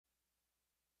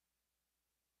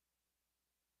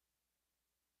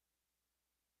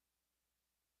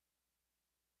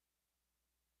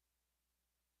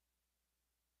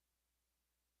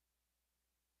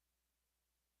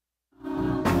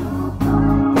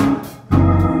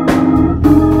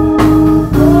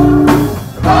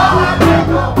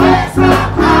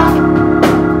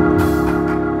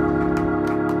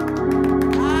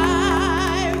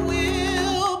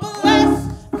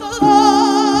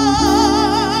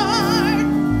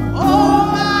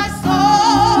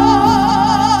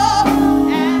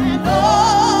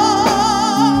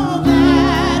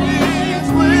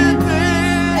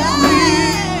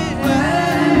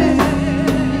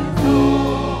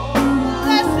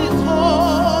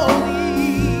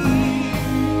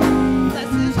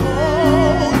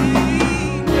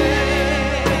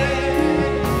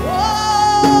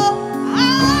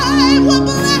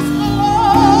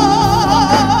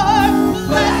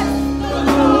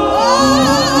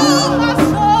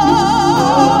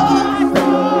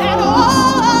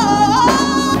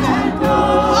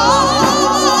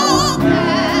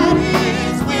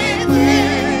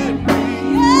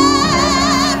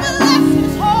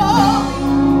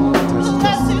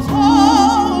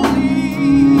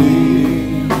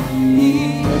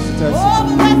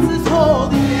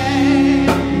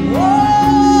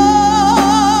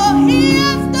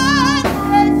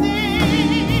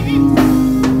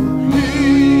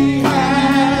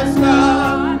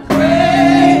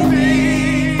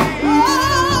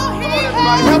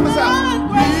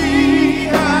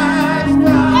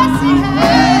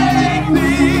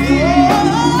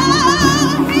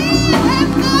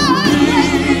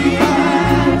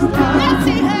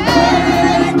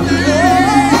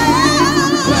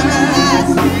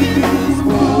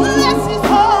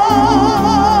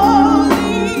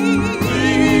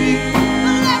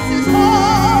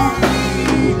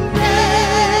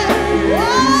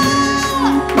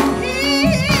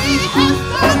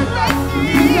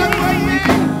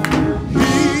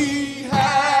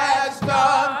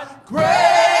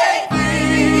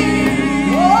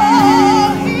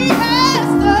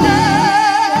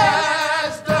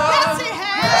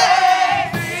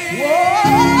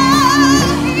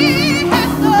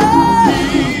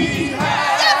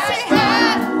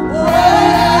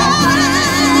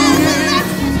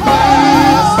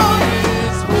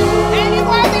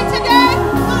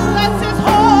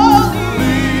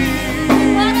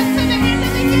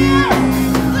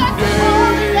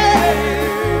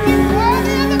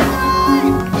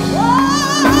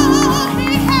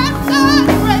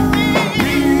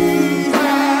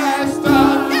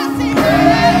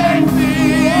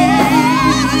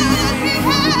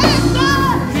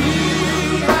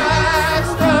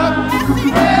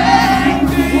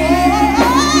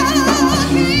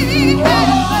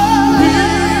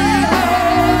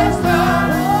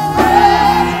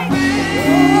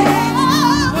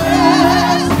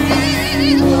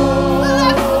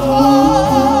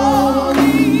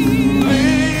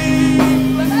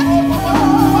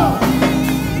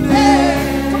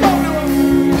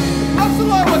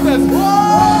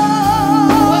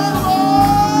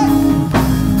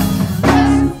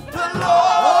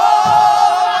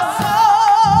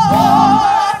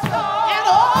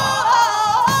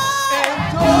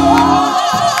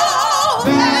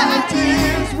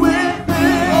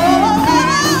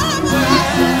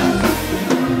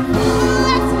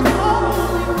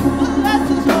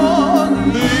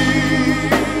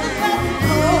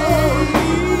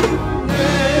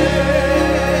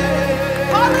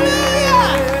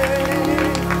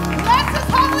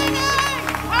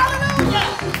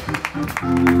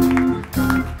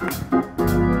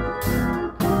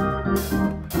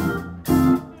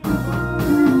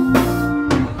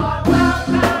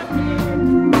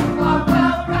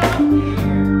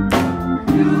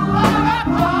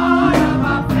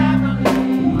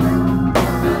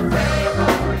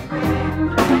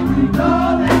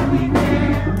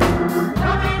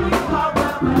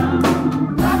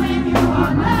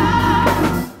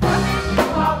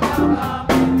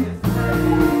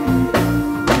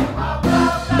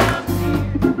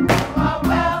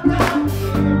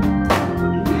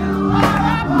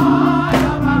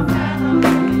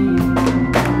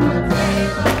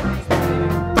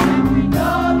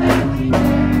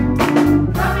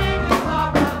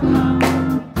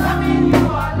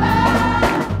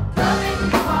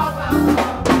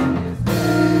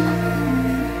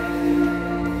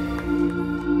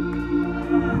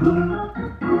We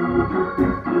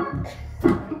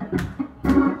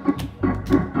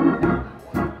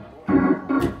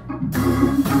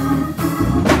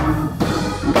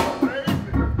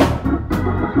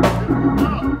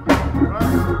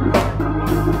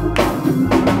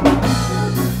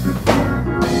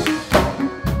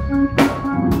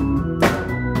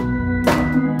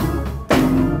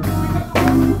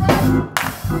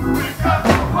got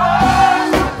the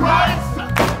rise of Christ.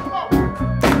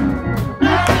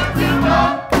 And if you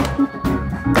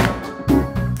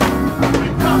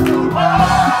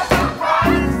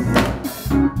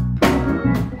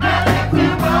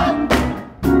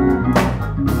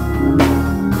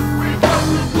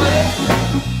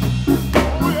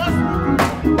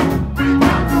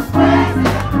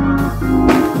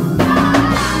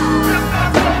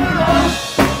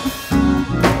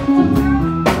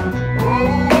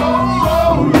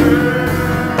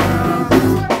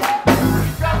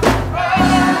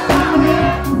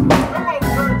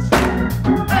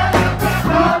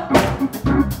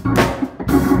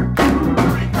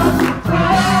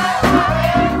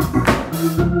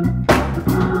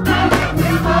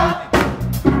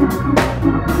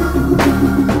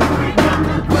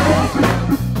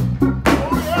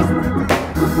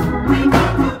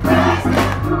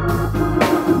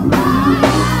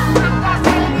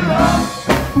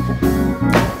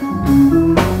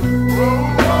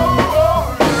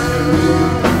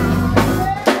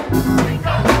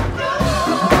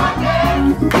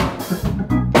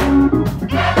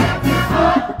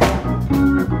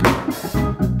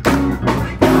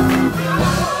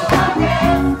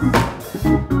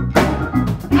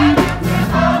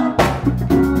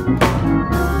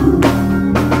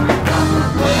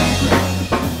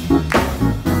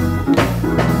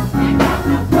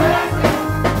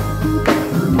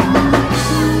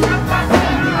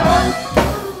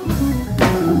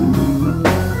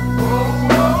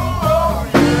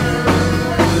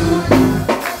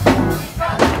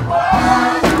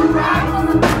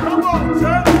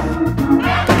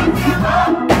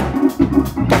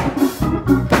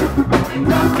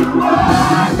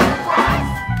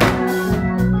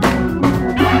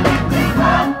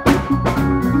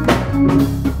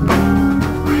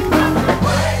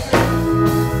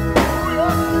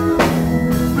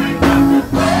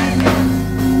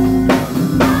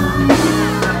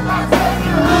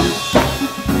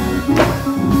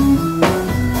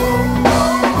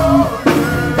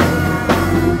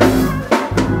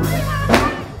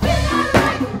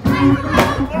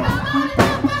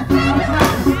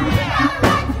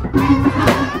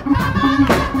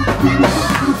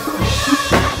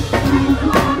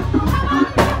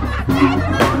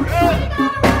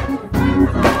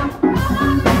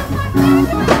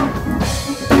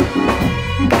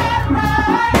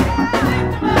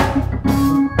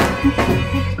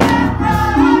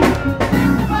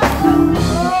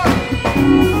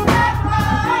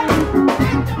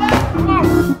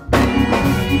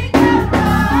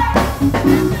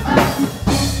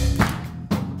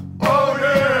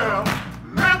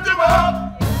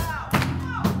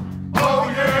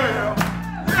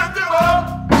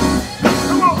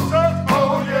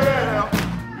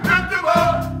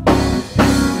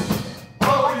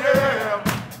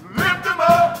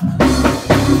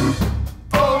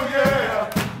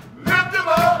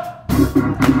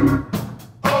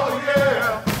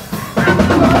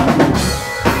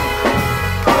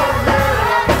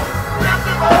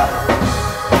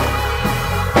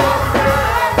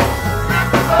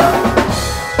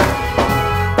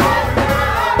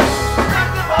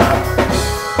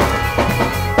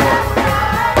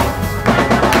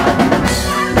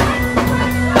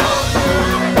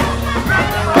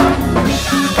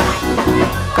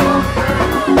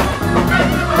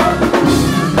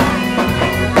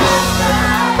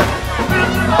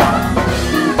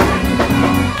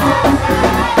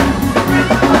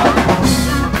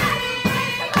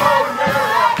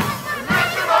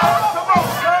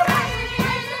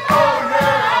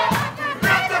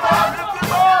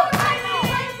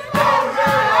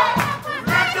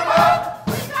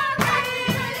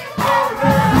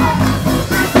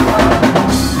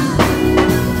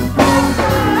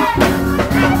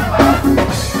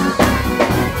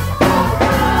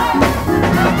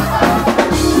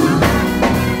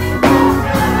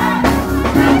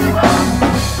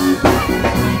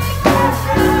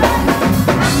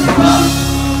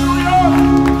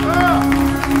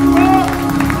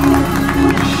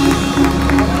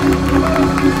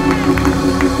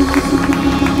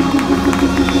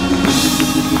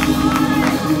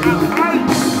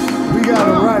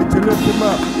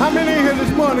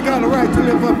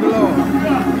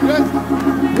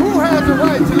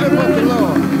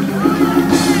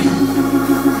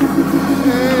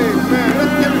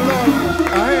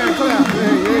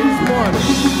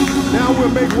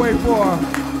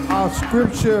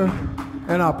scripture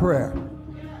and our prayer.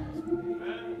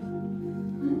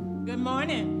 Good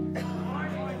morning.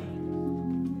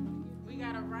 We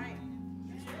got it right.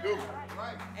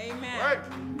 Amen.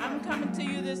 I'm coming to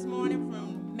you this morning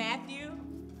from Matthew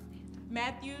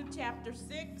chapter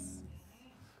 6.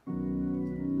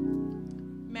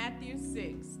 Matthew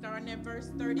 6, starting at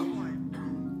verse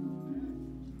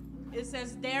 31. It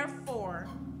says, therefore,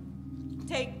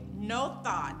 take no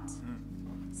thought,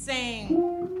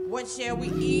 saying, what shall we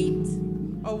eat,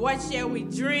 or what shall we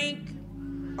drink,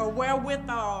 or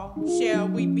wherewithal shall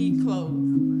we be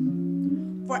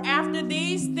clothed? For after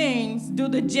these things do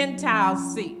the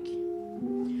Gentiles seek.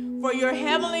 For your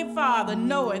heavenly Father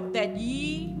knoweth that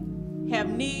ye have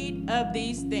need of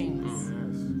these things.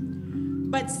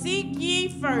 But seek ye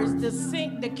first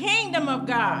the kingdom of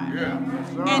God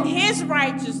and his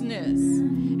righteousness,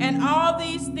 and all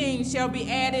these things shall be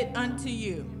added unto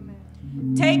you.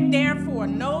 Take therefore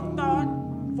no thought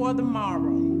for the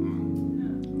morrow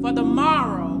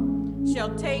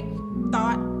shall take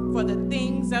thought for the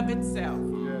things of itself.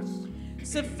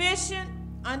 Sufficient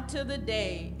unto the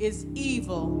day is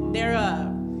evil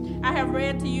thereof. I have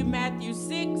read to you Matthew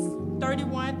 6,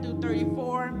 31 through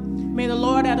 34. May the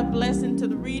Lord add a blessing to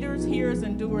the readers, hearers,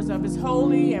 and doers of his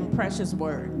holy and precious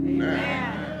word.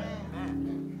 Amen.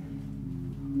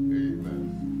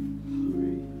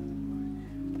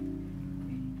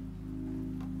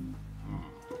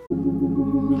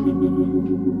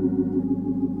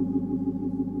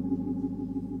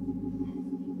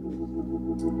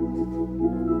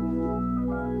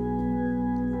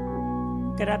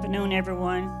 Good afternoon,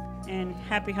 everyone, and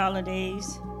happy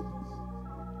holidays.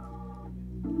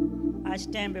 I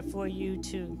stand before you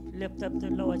to lift up the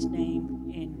Lord's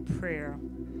name in prayer.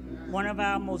 One of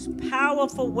our most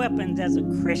powerful weapons as a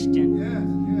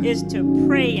Christian is to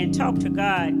pray and talk to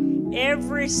God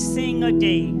every single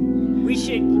day. We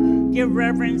should give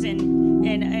reverence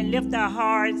and lift our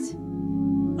hearts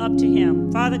up to him.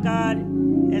 Father God,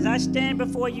 as I stand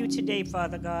before you today,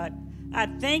 Father God, I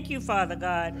thank you, Father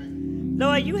God.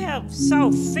 Lord, you have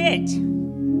saw fit.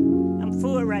 I'm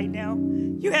full right now.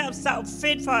 You have saw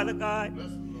fit, Father God,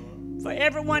 for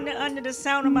everyone under the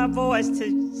sound of my voice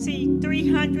to see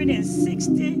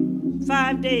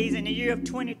 365 days in the year of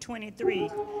 2023.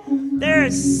 There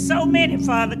are so many,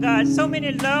 Father God, so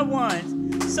many loved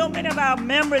ones, so many of our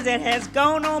members that has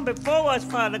gone on before us,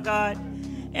 Father God.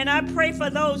 And I pray for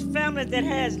those families that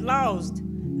has lost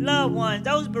loved ones,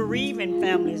 those bereaving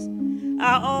families.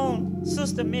 Our own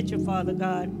Sister Mitchell, Father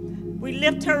God. We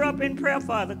lift her up in prayer,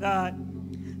 Father God.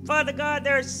 Father God,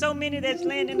 there are so many that's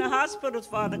laying in the hospitals,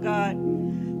 Father God.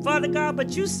 Father God,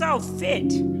 but you saw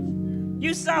fit.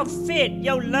 You saw fit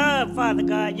your love, Father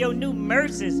God, your new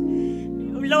mercies.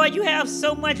 Lord, you have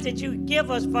so much that you give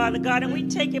us, Father God, and we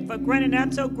take it for granted.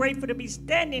 I'm so grateful to be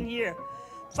standing here.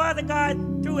 Father God,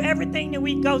 through everything that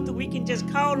we go through, we can just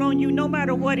call on you no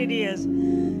matter what it is.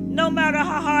 No matter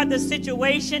how hard the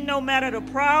situation, no matter the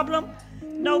problem,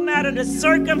 no matter the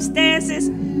circumstances,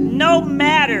 no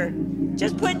matter.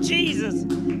 Just put Jesus.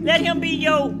 Let him be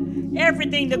your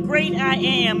everything, the great I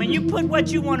am. And you put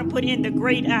what you want to put in the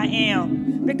great I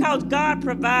am. Because God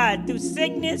provides through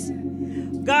sickness.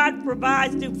 God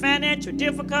provides through financial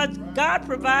difficulties. God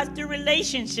provides through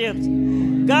relationships.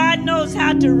 God knows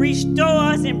how to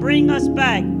restore us and bring us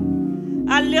back.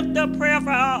 I lift up prayer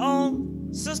for our own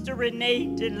Sister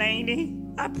Renee Delaney.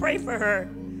 I pray for her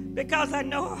because I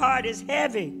know her heart is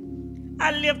heavy.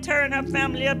 I lift her and her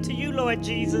family up to you, Lord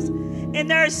Jesus. And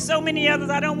there are so many others.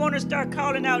 I don't want to start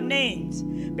calling out names.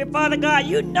 But Father God,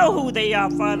 you know who they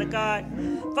are, Father God.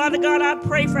 Father God, I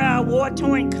pray for our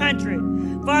war-torn country.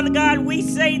 Father God, we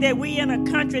say that we in a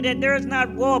country that there is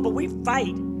not war, but we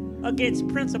fight against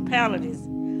principalities.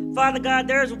 Father God,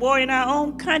 there's war in our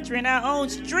own country, in our own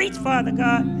streets, Father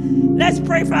God. Let's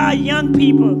pray for our young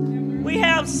people. We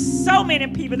have so many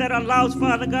people that are lost,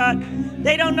 Father God.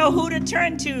 They don't know who to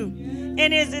turn to.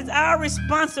 And it's our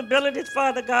responsibility,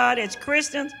 Father God, as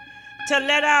Christians, to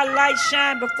let our light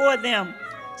shine before them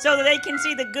so that they can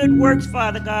see the good works,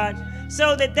 Father God,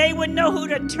 so that they would know who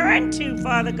to turn to,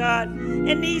 Father God,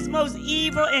 in these most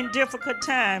evil and difficult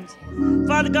times.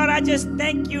 Father God, I just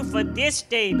thank you for this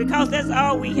day because that's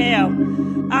all we have.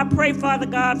 I pray, Father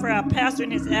God, for our pastor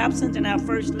in his absence and our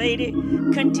first lady.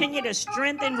 Continue to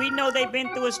strengthen. We know they've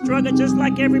been through a struggle just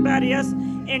like everybody else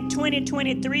in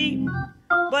 2023.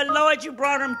 But Lord, you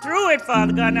brought them through it,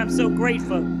 Father God, and I'm so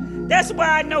grateful. That's why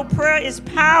I know prayer is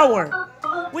power.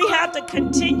 We have to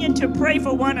continue to pray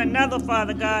for one another,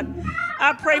 Father God.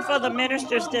 I pray for the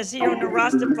ministers that's here on the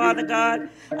roster, Father God.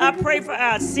 I pray for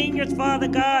our seniors, Father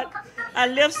God. I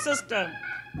lift Sister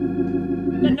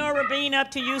Lenora Bean, up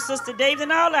to you, Sister Davis,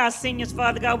 and all our seniors,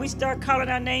 Father God. We start calling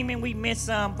our name and we miss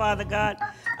some, Father God.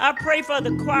 I pray for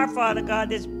the choir, Father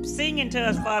God, that's singing to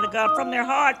us, Father God, from their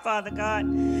heart, Father God.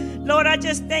 Lord, I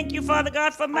just thank you, Father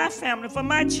God, for my family, for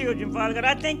my children, Father God.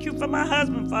 I thank you for my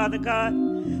husband, Father God.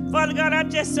 Father God,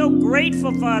 I'm just so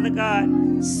grateful, Father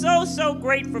God. So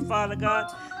grateful, Father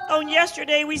God. On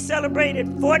yesterday, we celebrated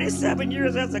 47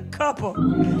 years as a couple.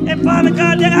 And Father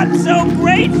God, I'm so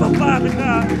grateful, Father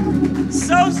God.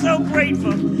 So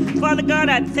grateful. Father God,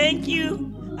 I thank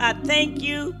you. I thank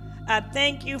you. I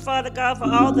thank you, Father God, for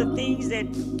all the things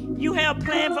that you have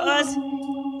planned for us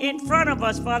in front of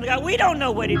us, Father God. We don't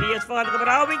know what it is, Father God, but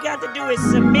all we got to do is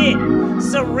submit,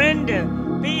 surrender,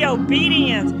 be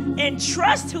obedient, and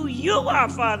trust who you are,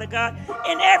 Father God,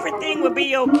 and everything will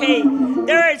be okay.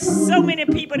 There are so many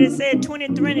people that said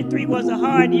 2023 was a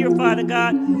hard year, Father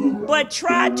God, but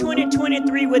try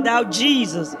 2023 without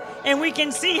Jesus, and we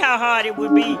can see how hard it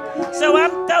would be. So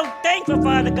I'm so thankful,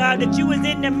 Father God, that you was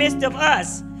in the midst of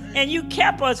us. And you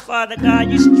kept us, Father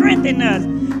God. You strengthened us.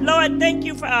 Lord, thank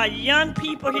you for our young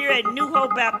people here at New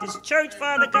Hope Baptist Church,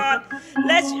 Father God.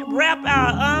 Let's wrap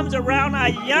our arms around our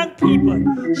young people.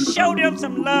 Show them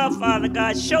some love, Father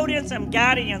God. Show them some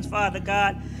guidance, Father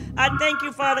God. I thank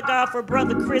you, Father God, for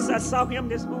Brother Chris. I saw him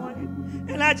this morning,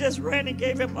 and I just ran and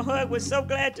gave him a hug. Was so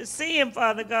glad to see him,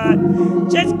 Father God.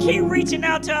 Just keep reaching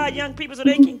out to our young people so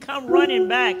they can come running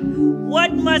back.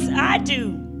 What must I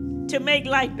do to make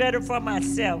life better for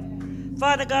myself?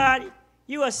 Father God,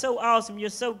 you are so awesome. You're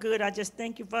so good. I just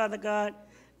thank you, Father God.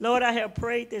 Lord, I have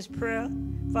prayed this prayer.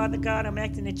 Father God, I'm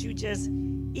asking that you just,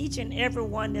 each and every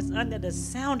one that's under the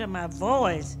sound of my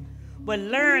voice, will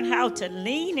learn how to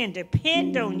lean and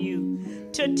depend on you,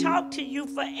 to talk to you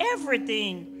for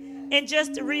everything, and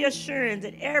just the reassurance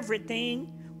that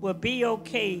everything will be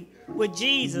okay with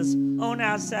Jesus on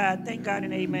our side. Thank God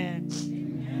and amen.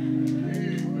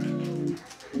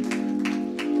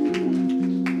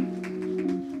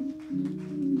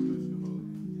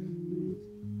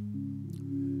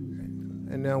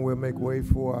 And now we'll make way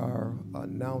for our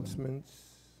announcements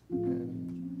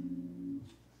and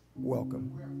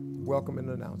welcome. Welcome and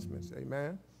announcements.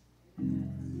 Amen.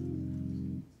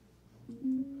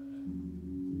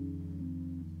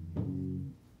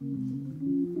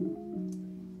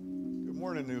 Good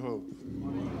morning, New Hope.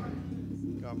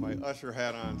 Got my usher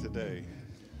hat on today.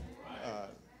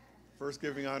 First,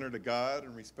 giving honor to God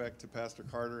and respect to Pastor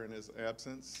Carter in his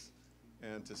absence,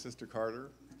 and to Sister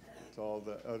Carter, to all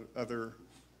the other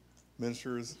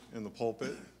ministers in the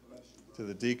pulpit, to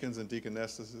the deacons and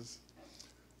deaconesses.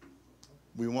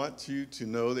 We want you to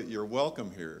know that you're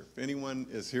welcome here. If anyone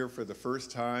is here for the first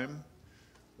time,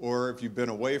 or if you've been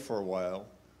away for a while,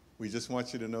 we just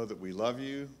want you to know that we love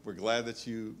you. We're glad that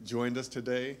you joined us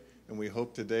today, and we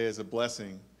hope today is a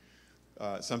blessing.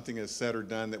 Something is said or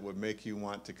done that would make you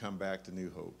want to come back to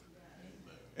New Hope.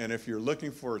 And if you're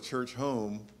looking for a church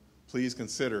home, please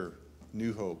consider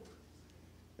New Hope.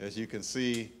 As you can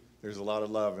see, there's a lot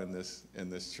of love in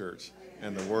this church,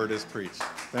 and the word is preached.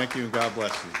 Thank you, and God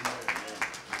bless you.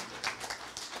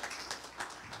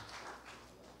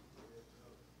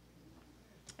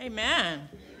 Amen.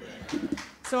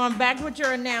 So I'm back with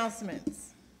your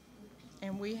announcements.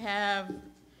 And we have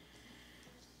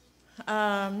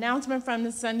announcement from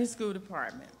the Sunday School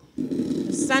Department.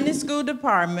 The Sunday School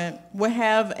Department will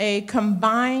have a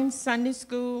combined Sunday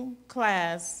school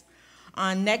class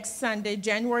on next Sunday,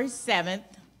 January 7th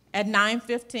at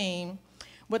 9:15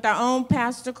 with our own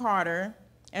Pastor Carter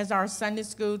as our Sunday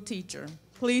school teacher.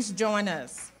 Please join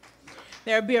us.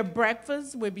 There will be a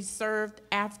breakfast will be served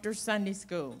after Sunday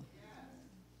school.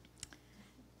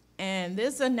 And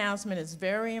this announcement is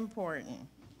very important.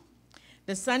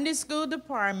 The Sunday School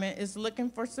Department is looking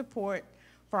for support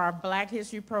for our Black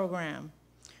History program.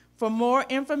 For more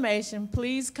information,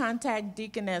 please contact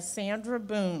Deaconess Sandra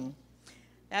Boone.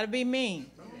 That'll be me.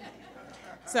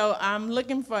 So I'm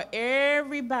looking for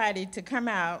everybody to come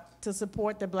out to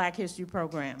support the Black History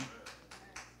program.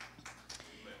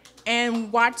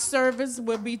 And watch service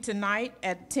will be tonight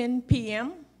at 10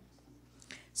 p.m.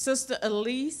 Sister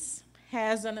Elise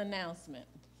has an announcement.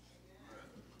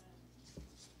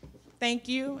 Thank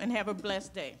you, and have a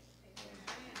blessed day.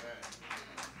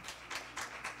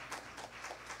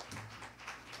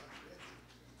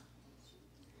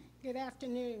 Good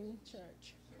afternoon,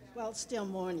 church. Well, it's still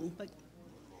morning, but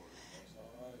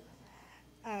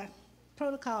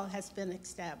protocol has been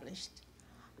established.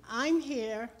 I'm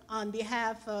here on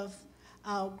behalf of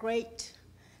our great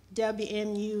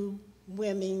WMU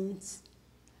women's,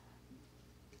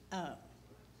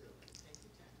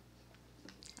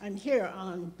 I'm here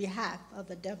on behalf of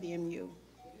the WMU.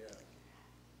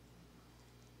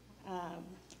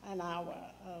 and our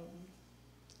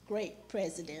great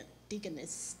president,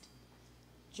 Deaconess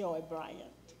Joy Bryant,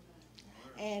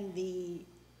 and the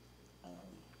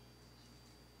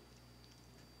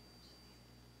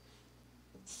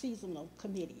seasonal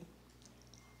committee.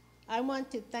 I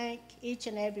want to thank each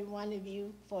and every one of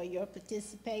you for your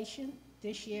participation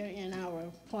this year in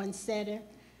our poinsettia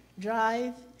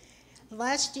drive.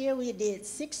 Last year we did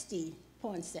 60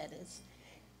 poinsettias.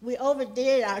 We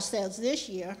overdid ourselves this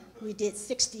year. We did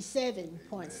 67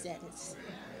 poinsettias.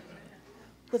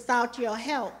 Without your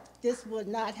help, this would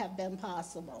not have been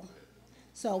possible.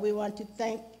 So we want to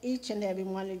thank each and every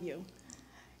one of you.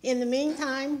 In the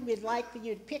meantime, we'd like for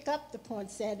you to pick up the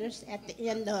poinsettias at the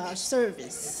end of our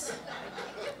service.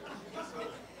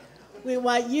 We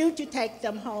want you to take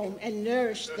them home and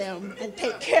nourish them and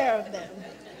take care of them.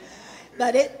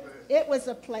 But it was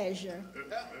a pleasure,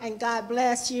 and God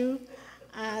bless you,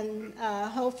 and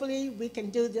hopefully we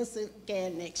can do this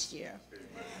again next year.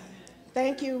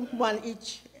 Thank you,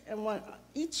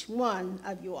 each one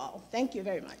of you all. Thank you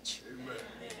very much. Amen.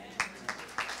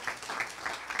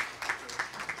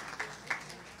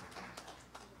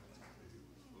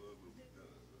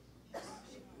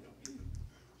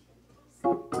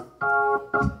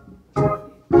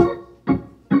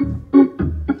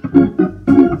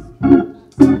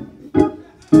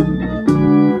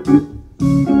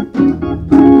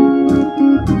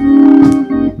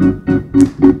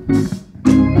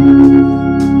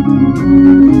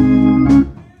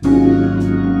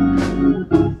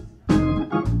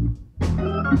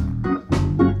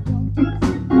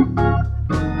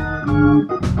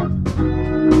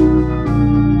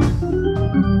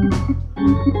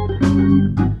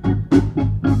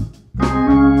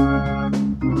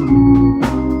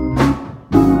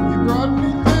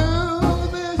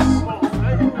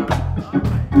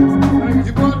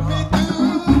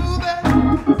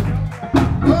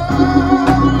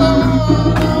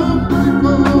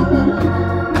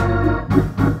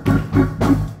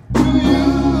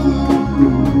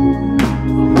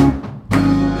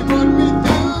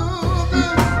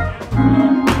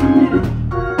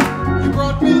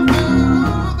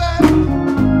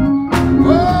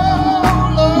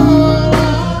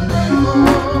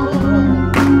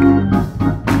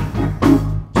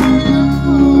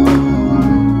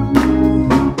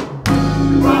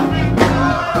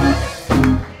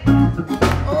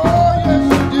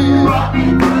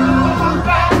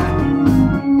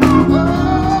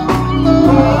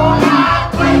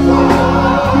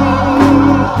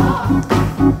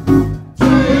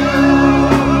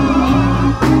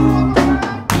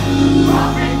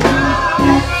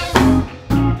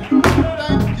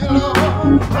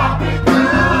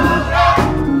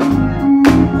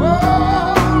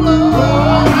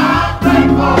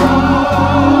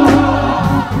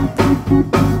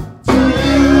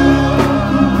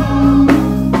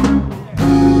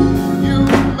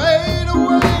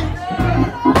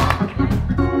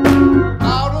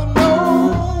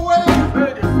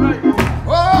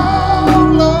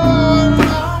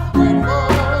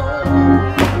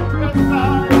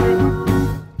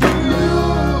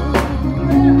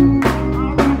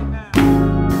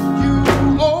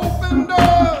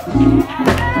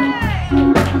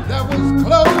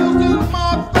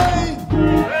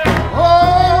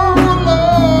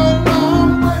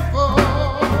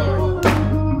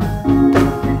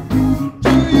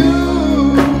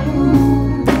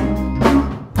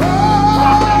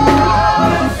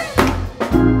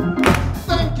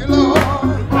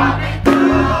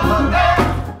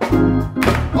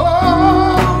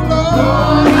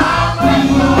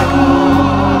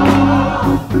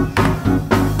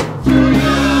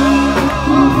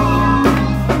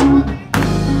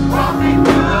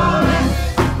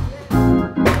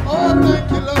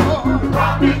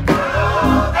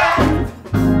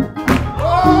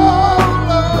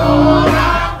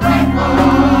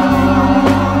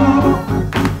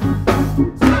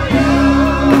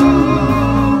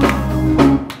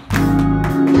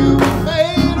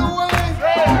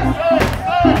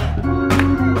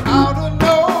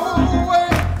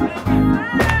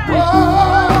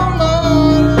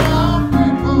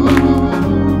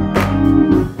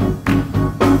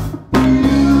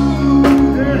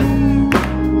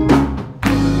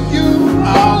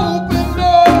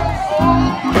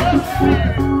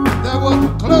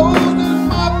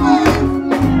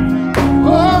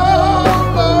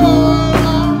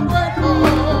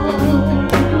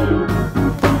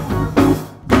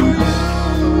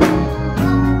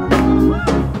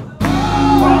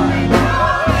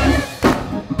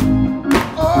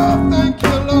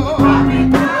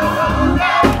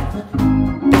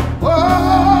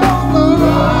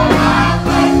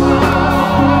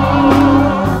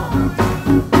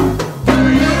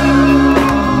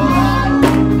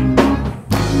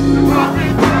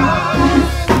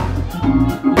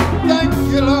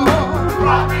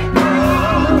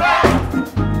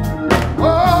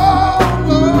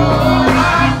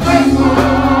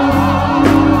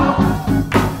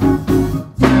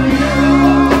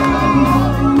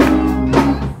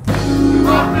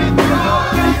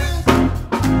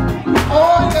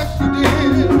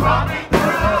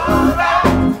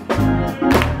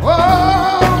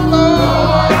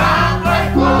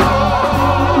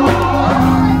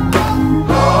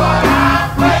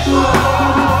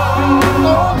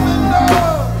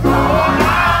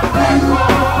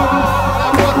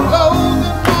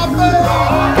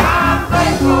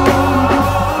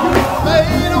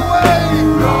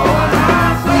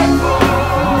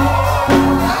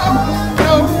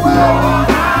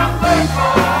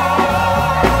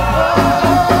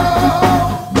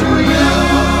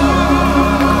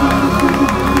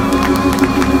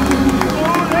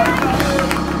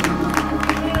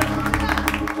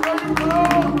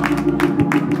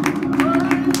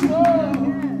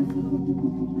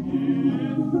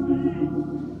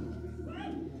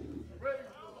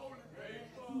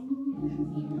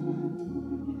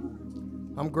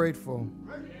 grateful.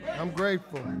 I'm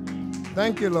grateful.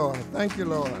 Thank you, Lord. Thank you,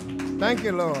 Lord. Thank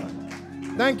you, Lord.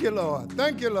 Thank you, Lord.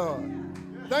 Thank you, Lord.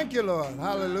 Thank you, Lord.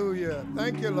 Hallelujah.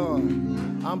 Thank you, Lord.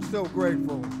 I'm so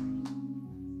grateful.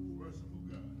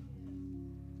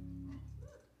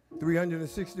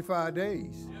 365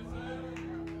 days.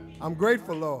 I'm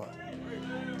grateful, Lord.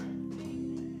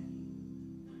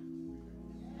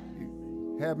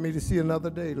 Have me to see another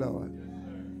day, Lord.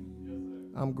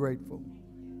 I'm grateful.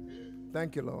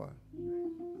 Thank you, Lord.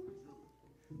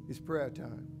 It's prayer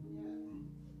time.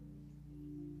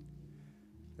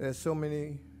 There's so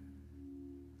many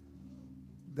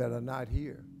that are not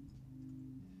here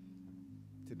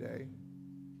today.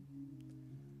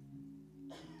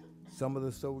 Some of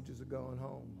the soldiers are going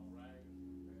home.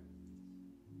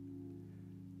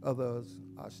 Others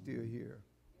are still here.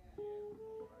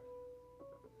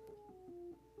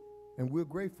 And we're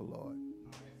grateful, Lord.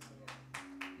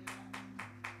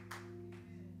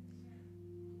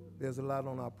 There's a lot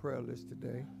on our prayer list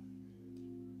today.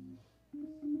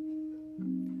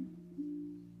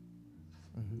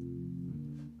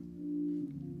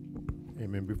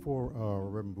 Amen. Before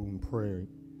Reverend Boone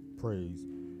prays,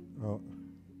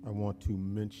 I want to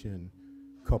mention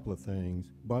a couple of things.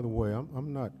 By the way,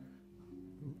 I'm not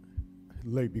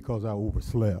late because I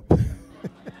overslept.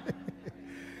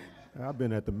 I've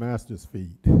been at the Master's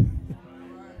feet.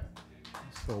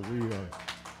 So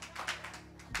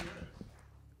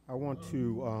I want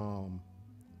to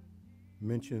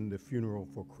mention the funeral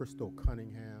for Crystal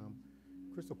Cunningham.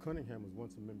 Crystal Cunningham was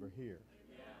once a member here.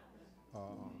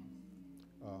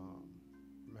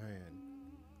 Man,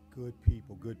 good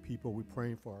people. We're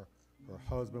praying for her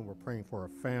husband. We're praying for her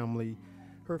family.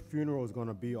 Her funeral is going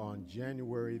to be on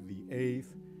January the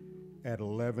 8th at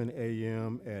 11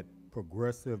 a.m. at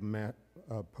Progressive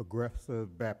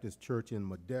Baptist Church in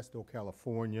Modesto,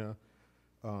 California.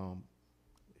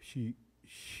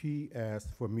 She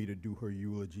asked for me to do her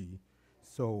eulogy.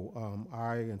 So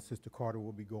I and Sister Carter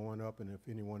will be going up, and if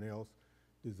anyone else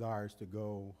desires to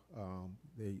go,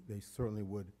 they certainly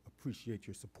would appreciate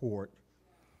your support.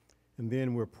 And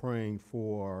then we're praying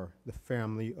for the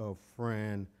family of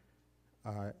Fran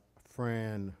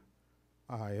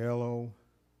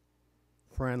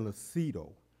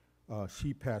Lucido.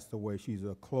 She passed away. She's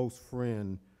a close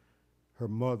friend. Her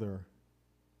mother,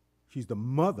 she's the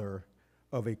mother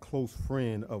of a close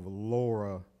friend of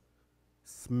Laura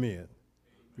Smith.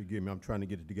 Forgive me, I'm trying to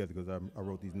get it together because I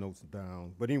wrote these notes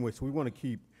down. But anyway, so we want to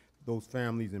keep those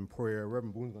families in prayer.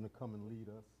 Reverend Boone's going to come and lead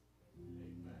us.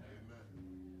 Amen.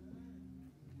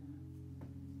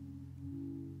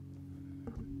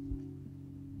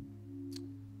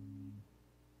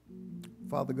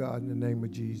 Father God, in the name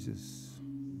of Jesus,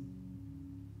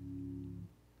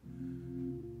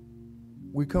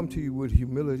 we come to you with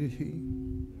humility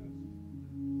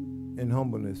and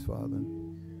humbleness, Father.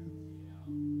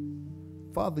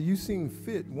 Father, you seem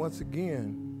fit once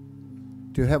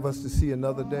again to have us to see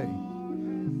another day.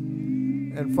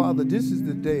 And Father, this is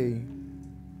the day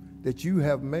that you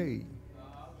have made,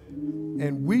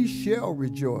 and we shall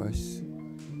rejoice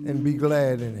and be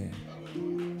glad in it.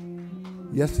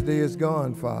 Yesterday is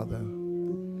gone, Father,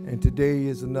 and today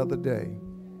is another day.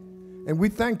 And we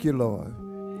thank you, Lord.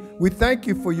 We thank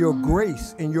you for your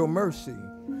grace and your mercy.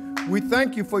 We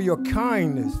thank you for your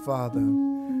kindness, Father.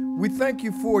 We thank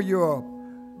you for your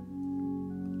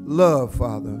love,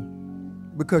 Father,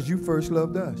 because you first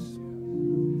loved us.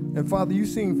 And Father, you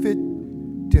seem fit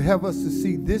to have us to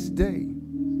see this day,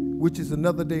 which is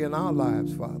another day in our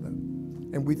lives, Father.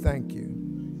 And we thank you.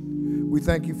 We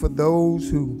thank you for those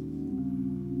who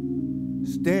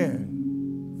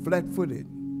stand flat-footed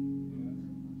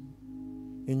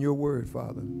in your word,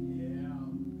 Father.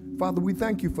 Father, we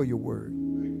thank you for your word.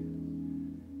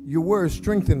 Your word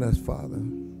strengthens us, Father.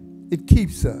 It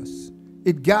keeps us.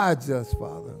 It guides us,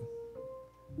 Father.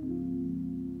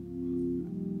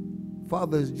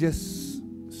 Father, there's just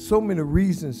so many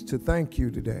reasons to thank you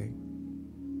today.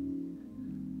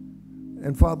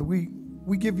 And Father, we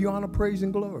give you honor, praise,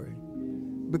 and glory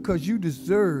because you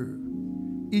deserve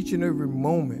each and every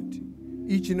moment,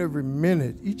 each and every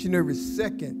minute, each and every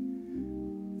second.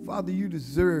 Father, you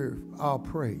deserve our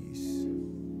praise.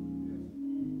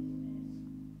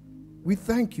 We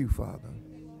thank you, Father.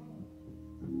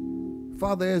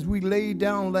 Father, as we laid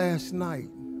down last night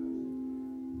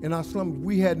in our slumber,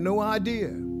 we had no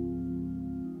idea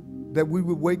that we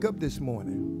would wake up this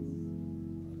morning.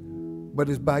 But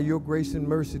it's by your grace and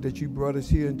mercy that you brought us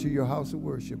here into your house of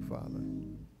worship, Father.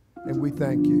 And we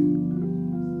thank you.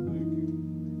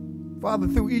 Father,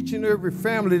 through each and every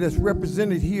family that's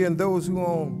represented here and those who are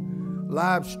on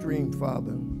live stream,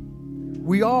 Father,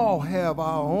 we all have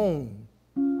our own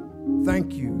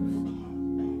Thank you.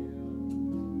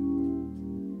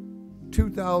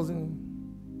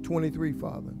 2023,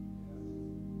 Father.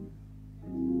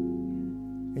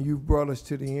 And you've brought us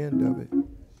to the end of it.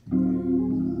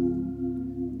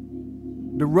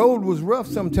 The road was rough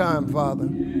sometime, Father,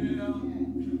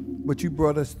 but you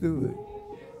brought us through it.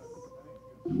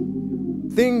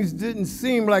 Things didn't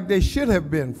seem like they should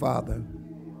have been, Father,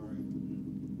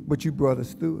 but you brought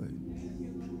us through it.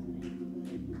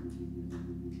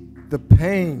 The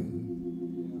pain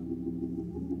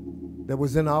that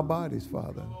was in our bodies,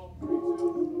 Father,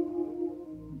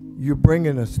 you're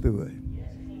bringing us through it.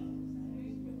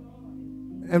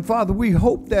 And Father, we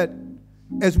hope that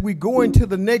as we go into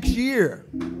the next year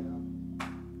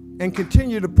and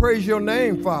continue to praise your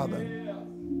name, Father,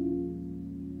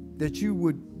 that you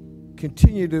would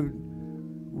continue to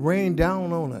rain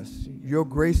down on us your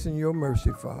grace and your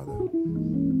mercy, Father.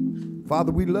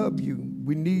 Father, we love you.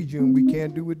 We need you, and we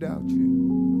can't do without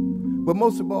you. But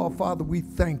most of all, Father, we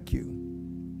thank you.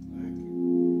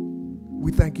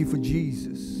 We thank you for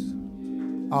Jesus,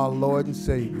 our Lord and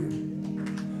Savior,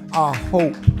 our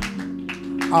hope,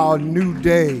 our new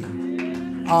day,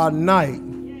 our night,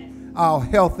 our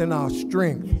health and our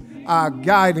strength, our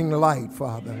guiding light,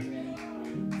 Father.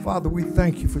 Father, we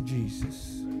thank you for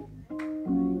Jesus.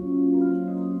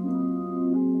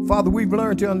 Father, we've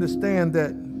learned to understand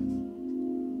that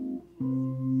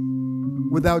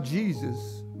without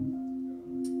Jesus,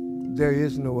 there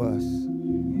is no us.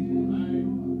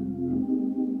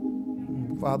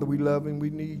 Father, we love and we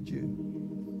need you,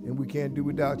 and we can't do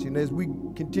without you. And as we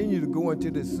continue to go into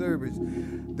this service,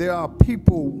 there are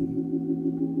people,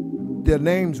 their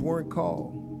names weren't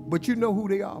called, but you know who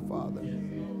they are, Father.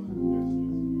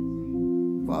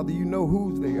 Father, you know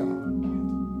whose they are.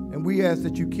 And we ask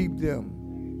that you keep them,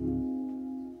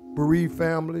 bereaved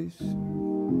families,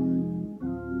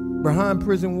 behind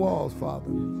prison walls,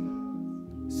 Father,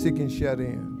 sick and shut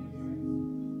in.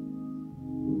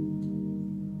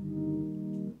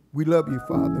 We love you,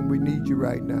 Father, and we need you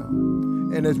right now.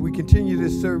 And as we continue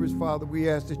this service, Father, we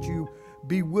ask that you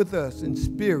be with us in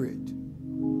spirit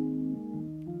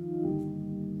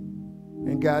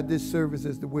and guide this service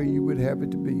as the way you would have it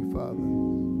to be, Father.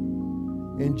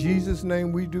 In Jesus'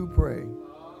 name we do pray.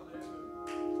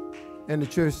 And the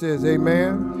church says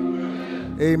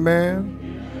amen, amen, amen.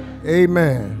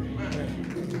 Amen.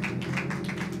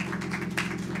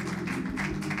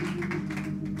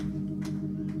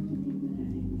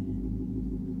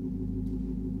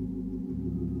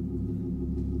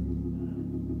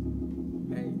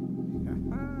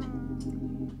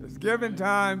 It's giving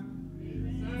time.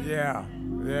 Yeah.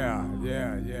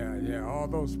 All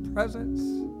those presents,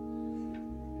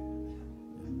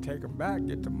 take them back,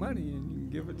 get the money, and you can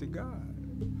give it to God.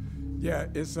 Yeah,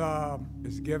 it's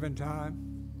giving time.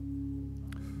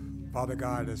 Father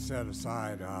God has set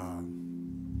aside a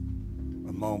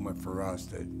moment for us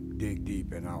to dig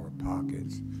deep in our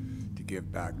pockets to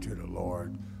give back to the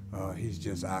Lord. He's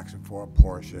just asking for a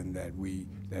portion that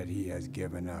He has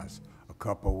given us. A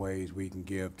couple ways we can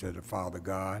give to the Father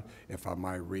God. If I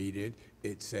might read it,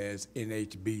 it says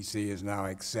NHBC is now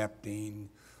accepting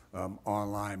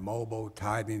online mobile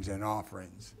tithings and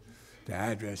offerings. The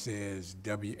address is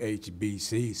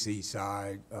WHBC,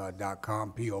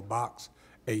 Seaside.com, P.O. Box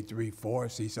 834,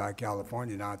 Seaside,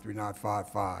 California,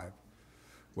 93955.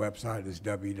 Website is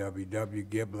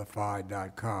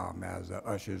www.giblify.com. As the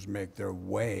ushers make their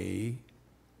way,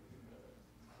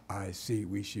 I see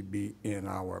we should be in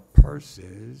our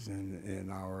purses and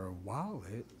in our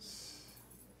wallets,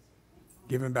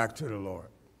 giving back to the Lord.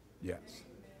 Yes.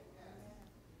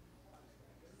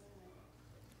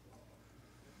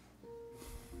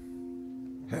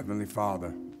 Heavenly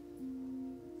Father,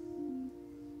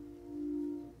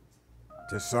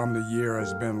 to some the year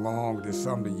has been long, to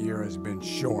some the year has been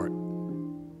short.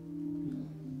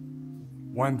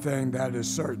 One thing that is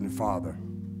certain, Father,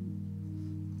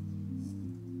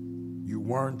 you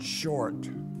weren't short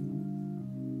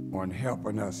on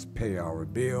helping us pay our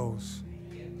bills.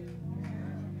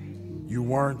 You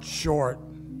weren't short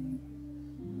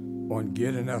on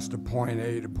getting us to point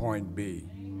A to point B.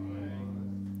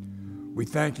 We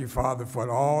thank you, Father, for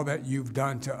all that you've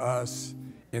done to us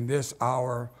in this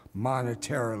hour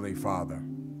monetarily, Father.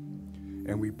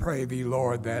 And we pray thee,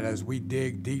 Lord, that as we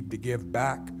dig deep to give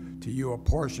back to you a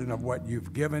portion of what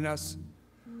you've given us,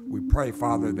 we pray,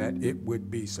 Father, that it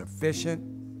would be sufficient.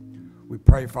 We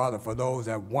pray, Father, for those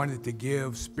that wanted to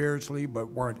give spiritually but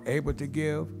weren't able to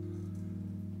give.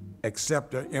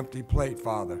 Accept their empty plate,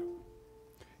 Father.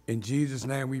 In Jesus'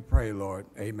 name we pray, Lord.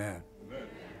 Amen. Amen.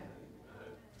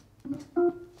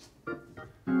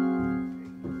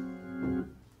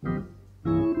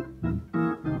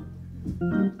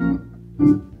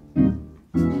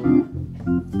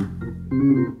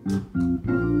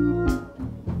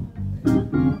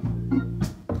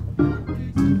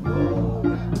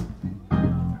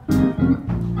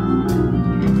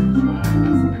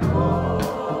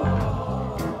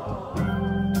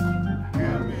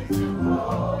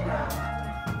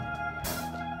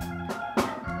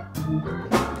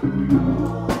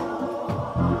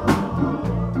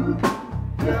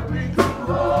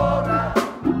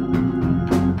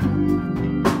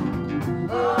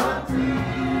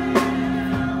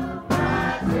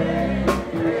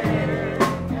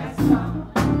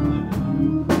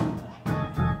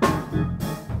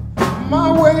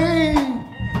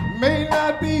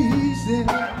 easy. I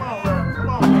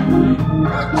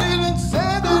didn't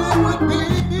say that it would be.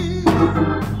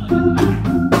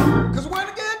 'Cause when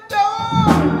I get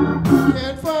down,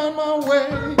 can't find my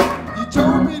way. You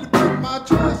told me to put my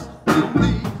trust in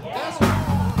thee. That's what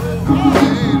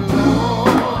hey,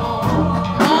 Lord,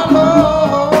 my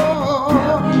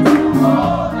Lord,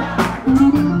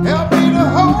 help me to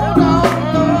hold on,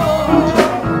 Lord,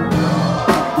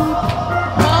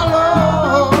 my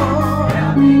Lord,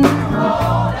 help me to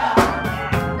hold on.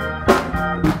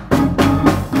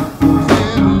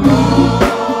 Say, Lord,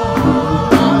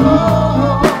 my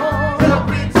Lord, help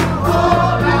me to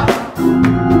hold on.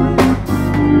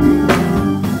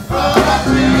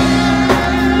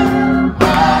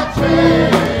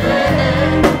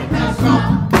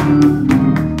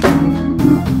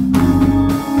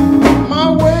 My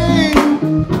way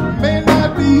may not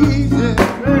be easy,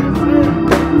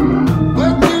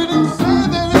 but you didn't say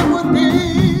that it would be.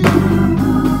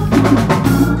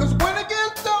 'Cause when it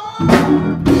gets dark,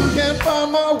 can't find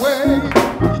my way.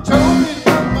 You told me to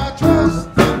put my trust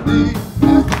in thee.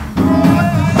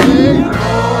 Say,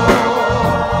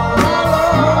 Lord, my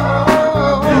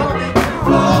Lord,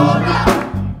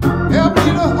 help me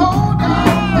to hold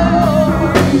on, Lord.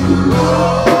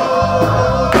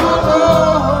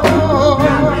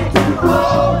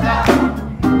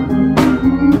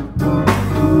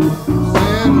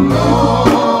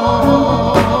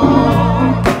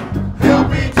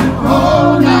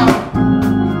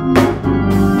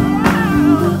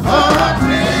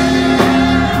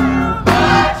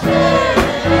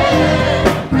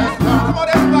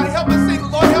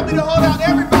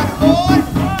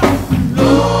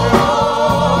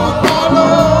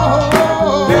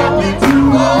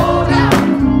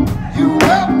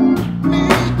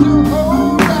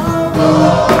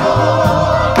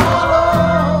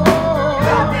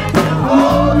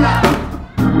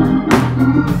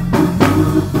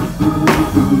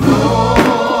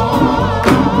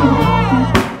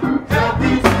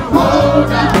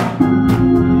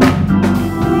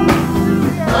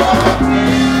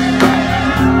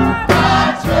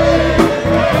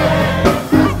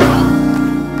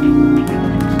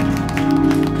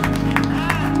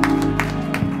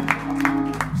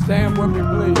 Stand with me,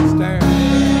 please. Stand.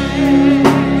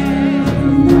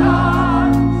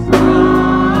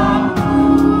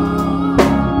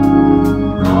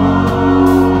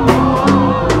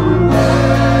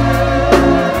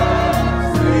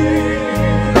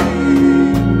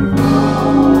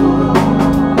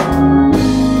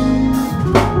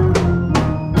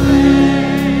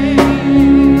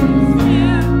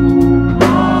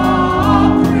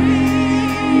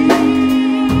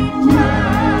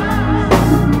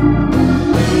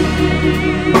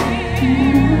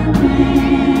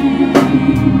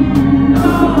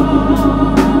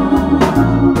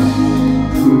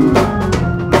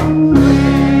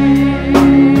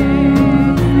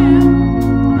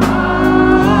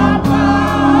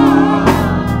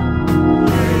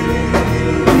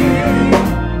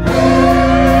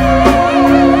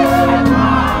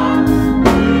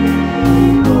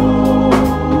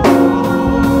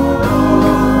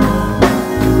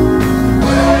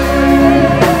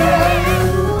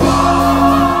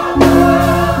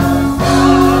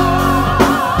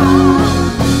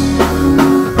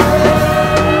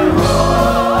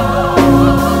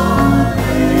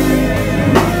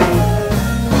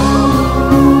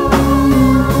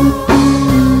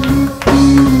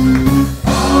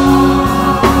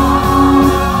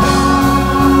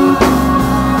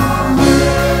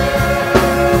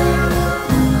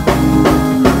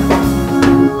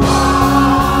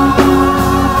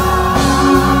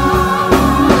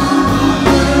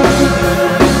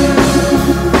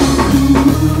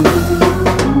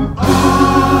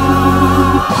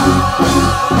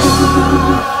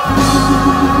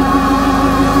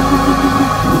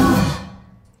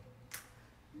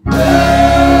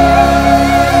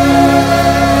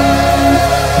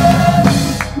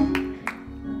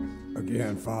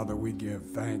 Again, Father, we give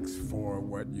thanks for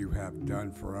what you have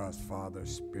done for us, Father,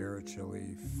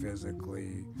 spiritually,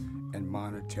 physically, and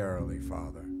monetarily,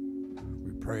 Father.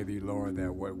 We pray thee, Lord,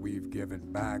 that what we've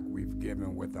given back, we've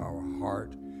given with our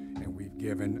heart, and we've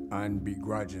given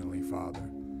unbegrudgingly, Father.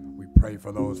 We pray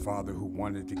for those, Father, who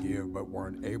wanted to give but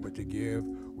weren't able to give.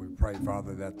 We pray,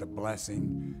 Father, that the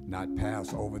blessing not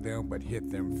pass over them but hit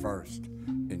them first.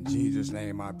 In Jesus'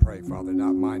 name I pray, Father,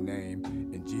 not my name.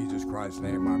 In Jesus Christ's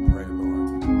name I pray,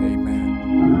 Lord. Amen.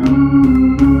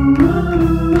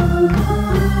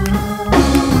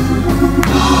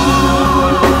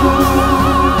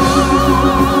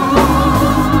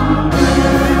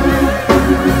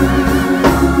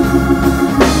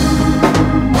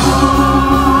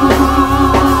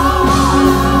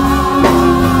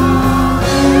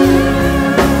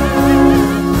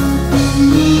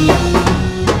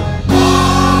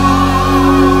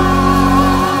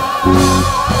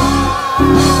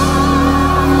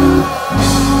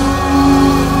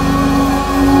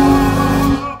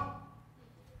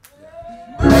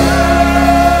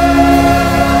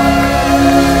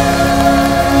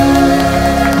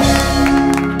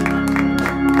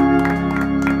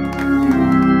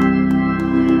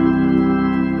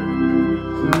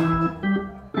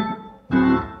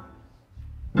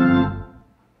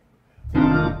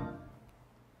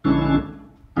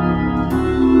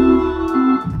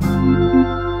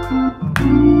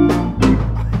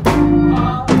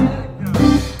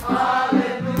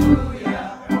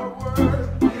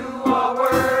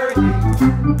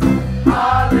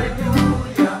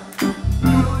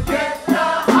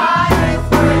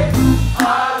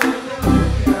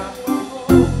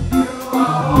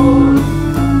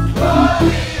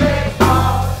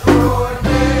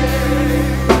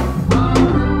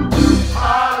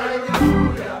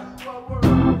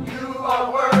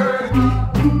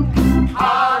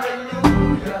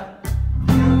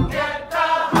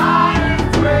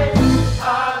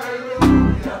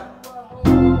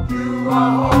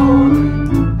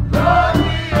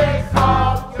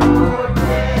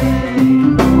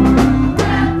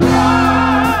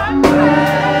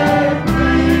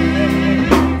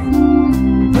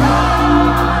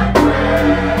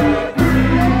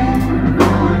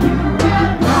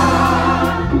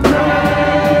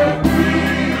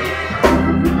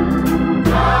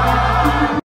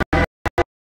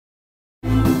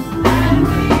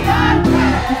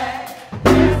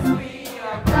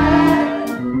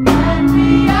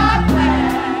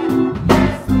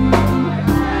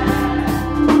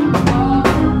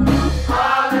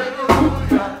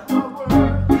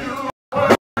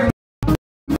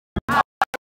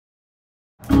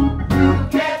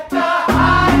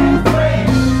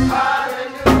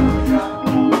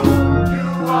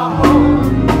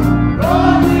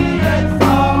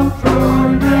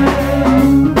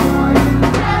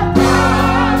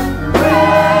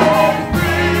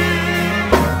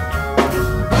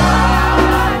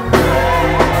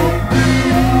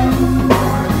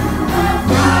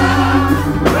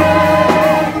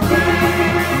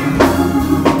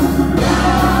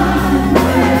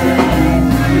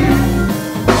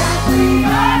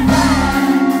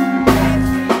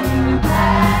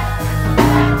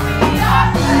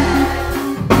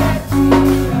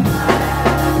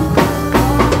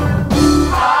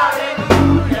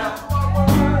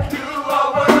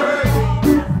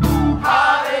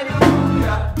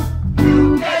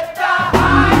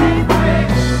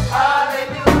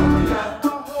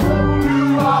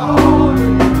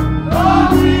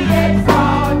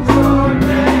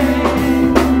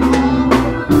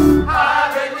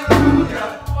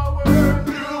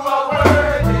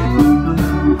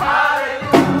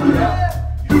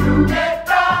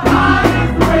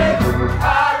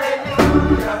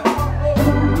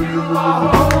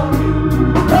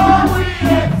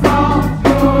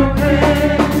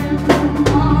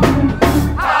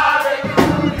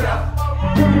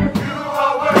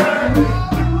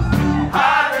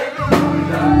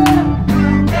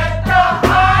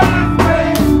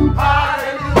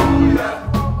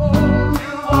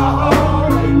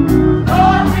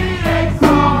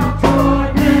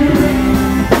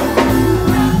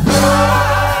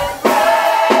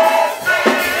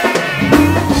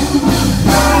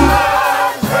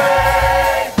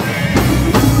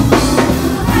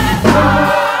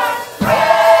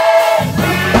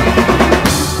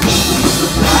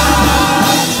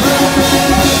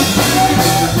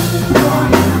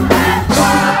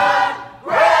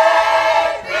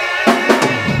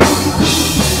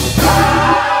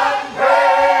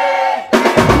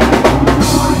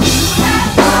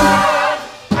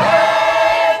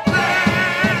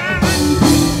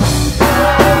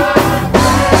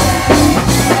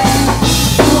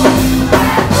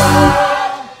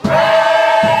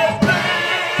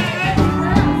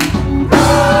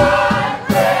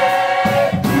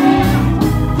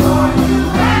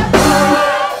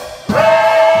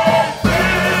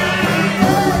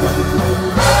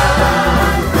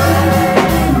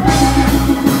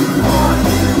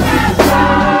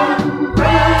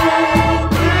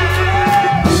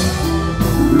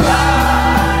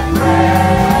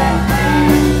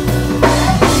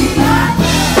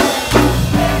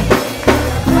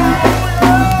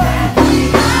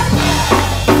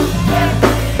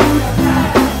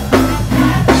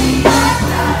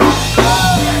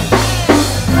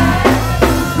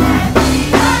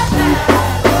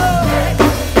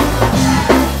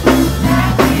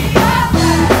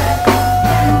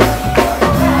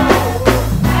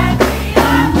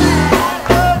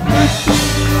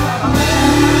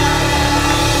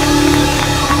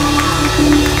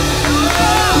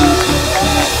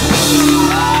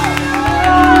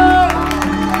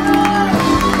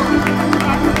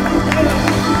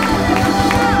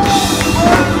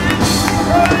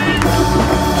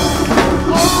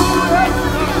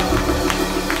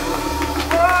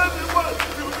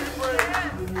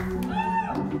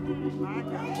 Our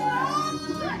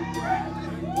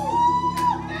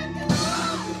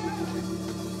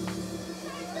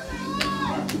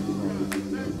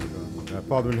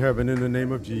Father in heaven, in the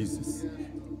name of Jesus,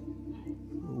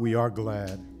 we are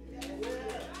glad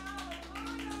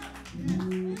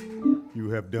you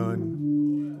have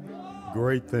done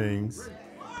great things.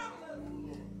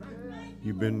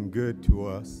 You've been good to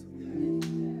us,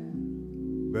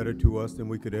 better to us than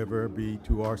we could ever be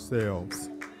to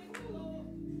ourselves.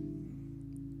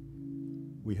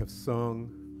 We have sung,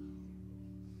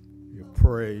 we have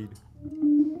prayed,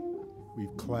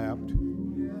 we've clapped,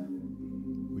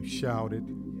 we've shouted.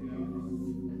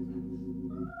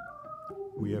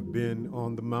 We have been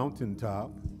on the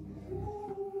mountaintop,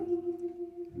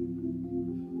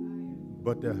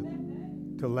 but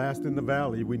to last in the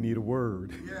valley, we need a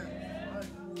word.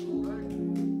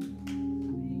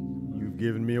 You've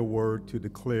given me a word to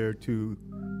declare to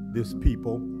this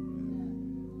people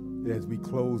that as we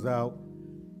close out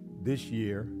this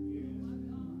year,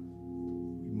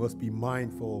 we must be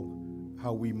mindful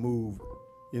how we move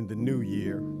in the new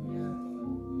year.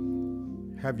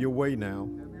 Have your way now.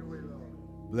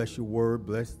 Bless your word,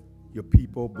 bless your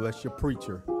people, bless your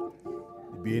preacher.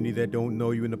 There be any that don't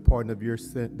know you in the pardon of their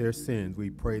sins.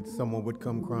 We pray that someone would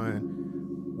come crying,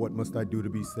 what must I do to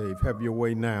be saved? Have your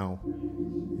way now.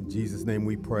 In Jesus' name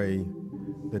we pray.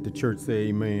 Let the church say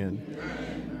amen.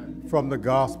 From the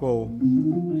gospel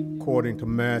according to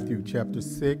Matthew chapter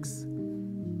 6,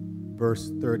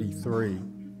 verse 33.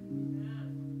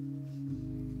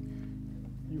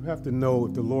 You have to know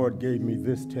if the Lord gave me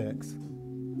this text,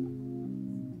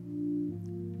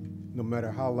 no matter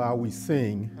how loud we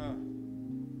sing,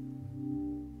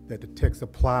 that the text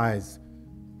applies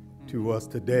to us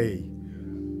today,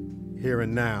 here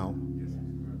and now.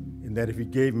 And that if he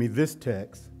gave me this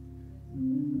text,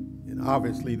 and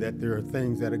obviously that there are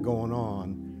things that are going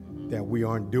on that we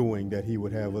aren't doing that he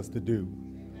would have us to do.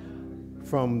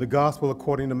 From the gospel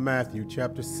according to Matthew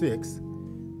chapter 6,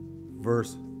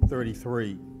 verse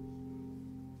 33.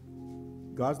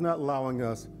 God's not allowing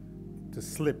us to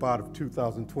slip out of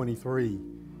 2023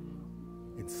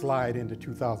 and slide into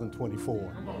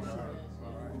 2024.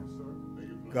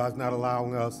 God's not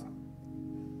allowing us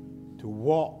to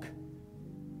walk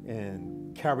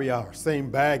and carry our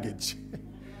same baggage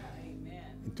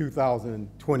in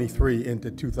 2023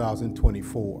 into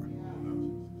 2024.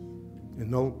 And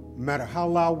no matter how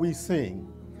loud we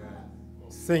sing,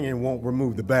 singing won't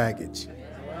remove the baggage.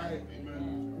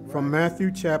 From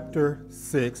Matthew chapter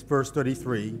 6, verse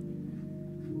 33,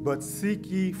 but seek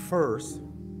ye first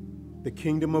the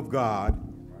kingdom of God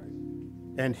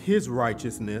and his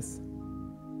righteousness,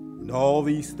 and all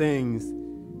these things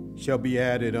shall be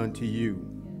added unto you.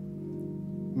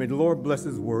 May the Lord bless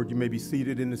his word. You may be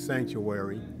seated in the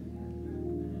sanctuary.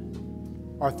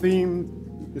 Our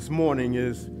theme this morning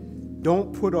is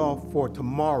don't put off for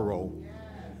tomorrow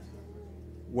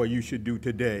what you should do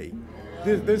today.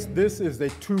 This is a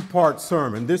two-part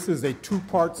sermon.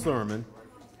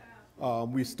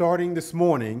 We're starting this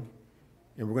morning,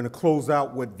 and we're going to close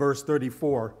out with verse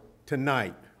 34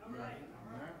 tonight.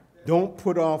 Don't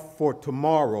put off for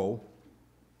tomorrow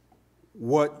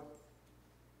what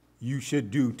you should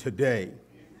do today.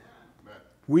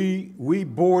 We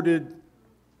boarded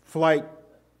flight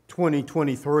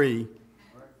 2023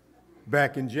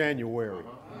 back in January.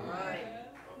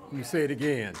 Let me say it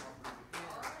again.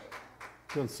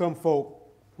 Because some folk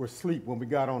were asleep when we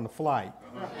got on the flight.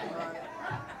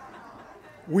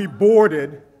 We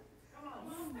boarded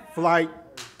flight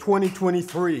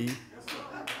 2023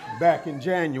 back in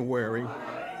January.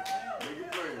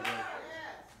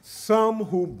 Some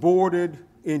who boarded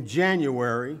in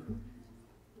January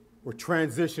were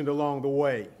transitioned along the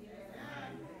way.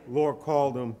 The Lord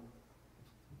called them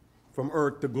from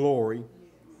earth to glory.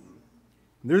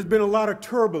 There's been a lot of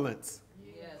turbulence.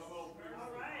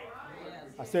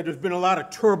 I said there's been a lot of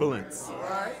turbulence.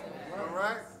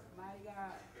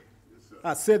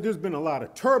 I said there's been a lot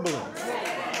of turbulence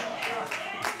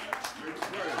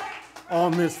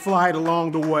on this flight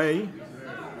along the way.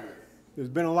 There's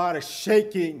been a lot of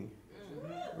shaking,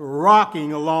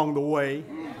 rocking along the way,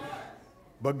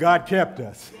 but God kept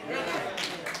us.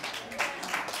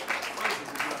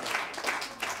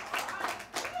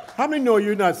 How many know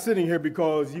you're not sitting here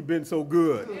because you've been so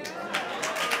good?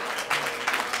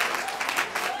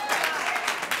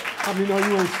 How many know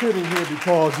you ain't sitting here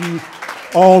because you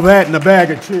all that in a bag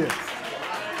of chips?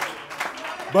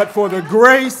 But for the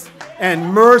grace and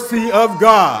mercy of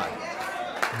God,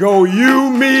 go you,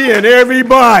 me, and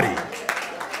everybody.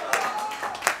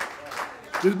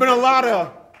 There's been a lot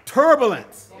of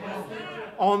turbulence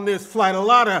on this flight, a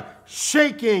lot of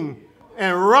shaking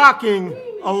and rocking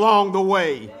along the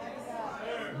way.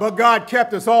 But God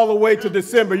kept us all the way to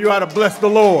December. You ought to bless the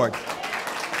Lord.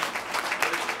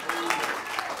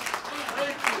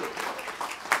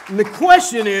 And the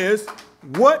question is,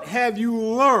 what have you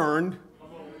learned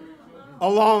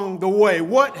along the way?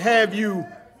 What have you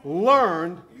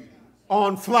learned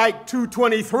on Flight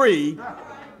 223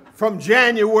 from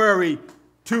January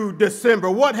to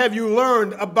December? What have you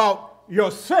learned about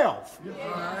yourself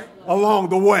along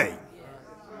the way?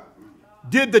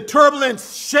 Did the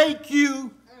turbulence shake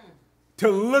you to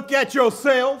look at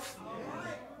yourself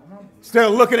instead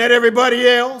of looking at everybody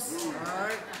else?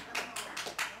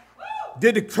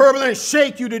 Did the turbulence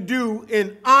shake you to do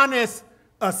an honest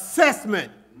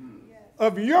assessment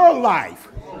of your life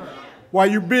while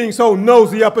you're being so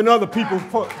nosy up in other people's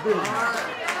business?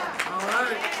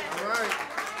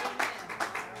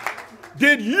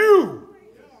 Did you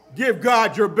give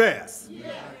God your best?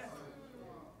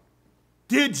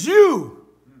 Did you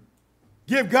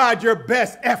give God your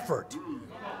best effort?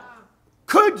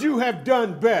 Could you have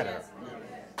done better?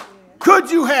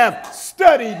 Could you have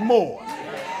studied more?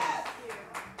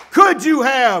 Could you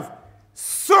have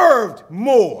served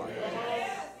more?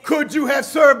 Could you have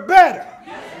served better?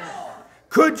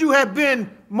 Could you have been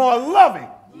more loving,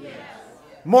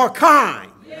 more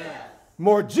kind,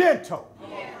 more gentle?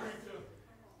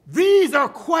 These are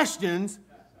questions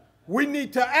we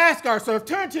need to ask ourselves.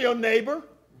 Turn to your neighbor.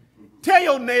 Tell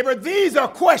your neighbor, these are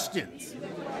questions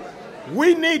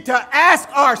we need to ask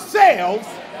ourselves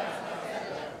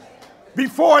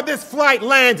before this flight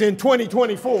lands in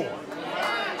 2024.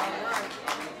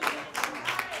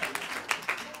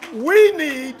 We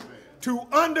need to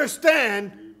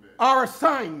understand our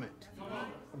assignment.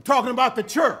 I'm talking about the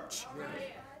church.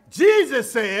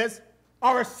 Jesus says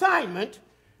our assignment,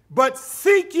 but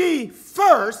seek ye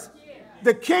first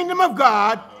the kingdom of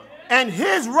God and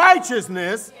his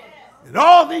righteousness, and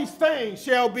all these things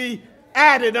shall be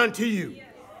added unto you.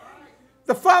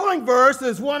 The following verse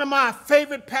is one of my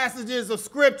favorite passages of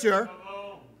Scripture,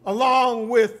 along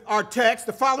with our text.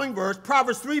 The following verse,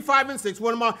 Proverbs 3, 5, and 6,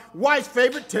 one of my wife's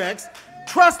favorite texts.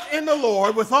 Trust in the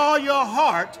Lord with all your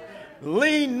heart.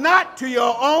 Lean not to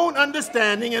your own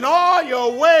understanding. In all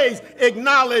your ways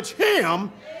acknowledge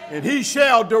him, and he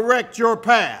shall direct your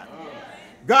path.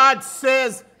 God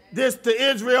says this to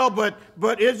Israel,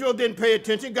 but Israel didn't pay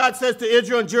attention. God says to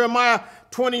Israel in Jeremiah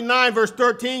 29, verse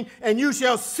 13, and you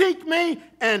shall seek me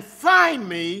and find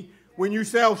me when you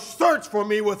shall search for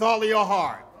me with all of your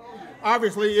heart.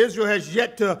 Obviously, Israel has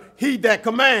yet to heed that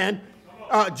command.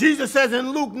 Jesus says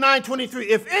in Luke 9:23,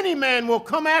 if any man will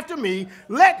come after me,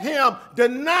 let him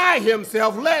deny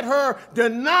himself, let her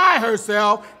deny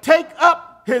herself, take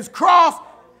up his cross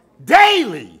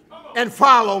daily and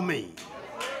follow me.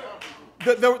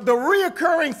 The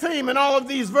reoccurring theme in all of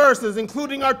these verses,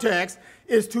 including our text,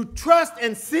 is to trust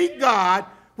and seek God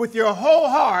with your whole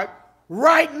heart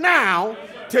right now,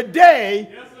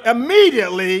 today,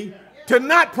 immediately, to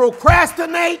not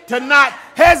procrastinate, to not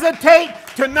hesitate,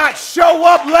 to not show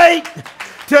up late,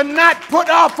 to not put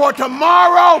off for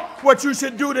tomorrow what you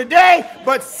should do today,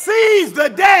 but seize the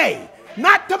day.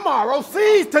 Not tomorrow,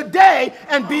 seize today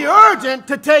and be urgent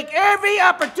to take every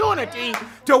opportunity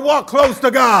to walk close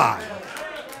to God.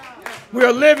 We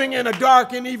are living in a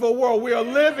dark and evil world. We are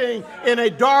living in a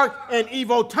dark and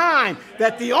evil time,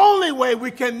 that the only way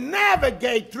we can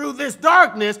navigate through this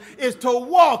darkness is to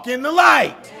walk in the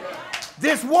light.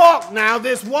 This walk now,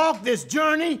 this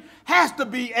journey has to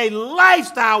be a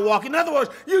lifestyle walk. In other words,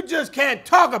 you just can't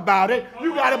talk about it.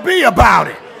 You got to be about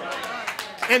it.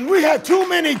 And we have too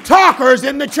many talkers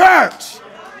in the church.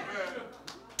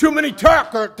 Too many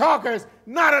talkers,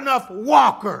 not enough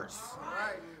walkers.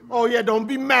 Oh, yeah, don't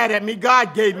be mad at me.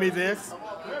 God gave me this.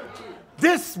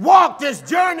 This walk, this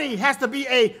journey has to be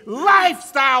a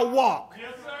lifestyle walk.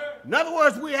 In other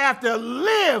words, we have to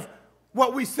live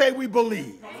what we say we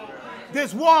believe.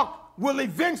 This walk will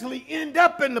eventually end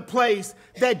up in the place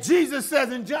that Jesus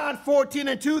says in John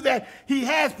 14:2 that he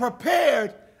has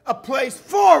prepared a place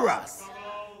for us.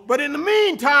 But in the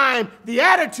meantime, the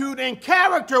attitude and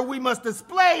character we must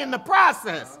display in the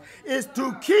process is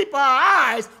to keep our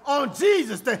eyes on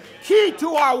Jesus. The key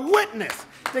to our witness,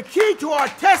 the key to our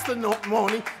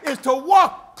testimony is to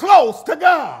walk close to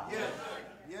God. Yes.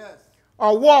 Yes.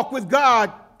 Our walk with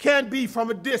God can be from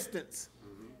a distance.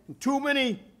 Too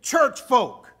many church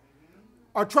folk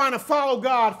are trying to follow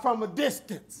God from a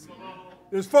distance.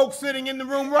 There's folks sitting in the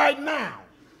room right now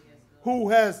who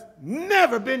has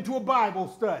never been to a Bible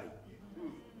study.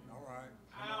 All right.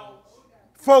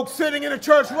 Folks sitting in a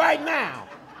church right now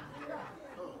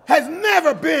has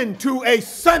never been to a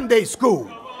Sunday school.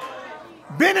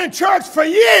 Been in church for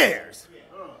years,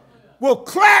 will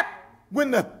clap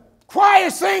when the choir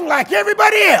sing like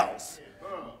everybody else,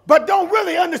 but don't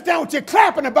really understand what you're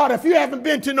clapping about if you haven't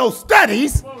been to no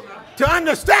studies to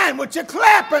understand what you're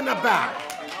clapping about.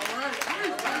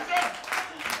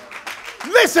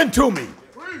 Listen to me.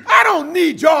 I don't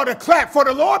need y'all to clap for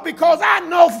the Lord because I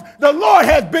know the Lord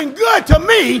has been good to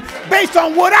me based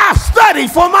on what I've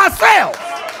studied for myself.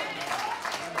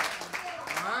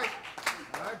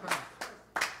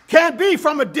 Can't be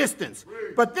from a distance,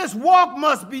 but this walk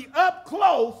must be up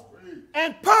close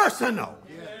and personal.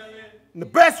 And the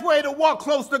best way to walk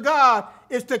close to God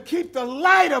is to keep the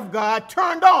light of God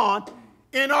turned on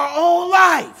in our own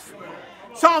life.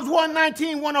 Psalms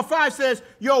 119, 105 says,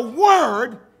 your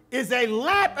word is a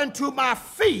lamp unto my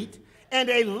feet and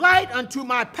a light unto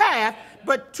my path.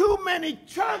 But too many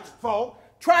church folk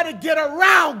try to get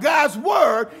around God's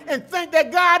word and think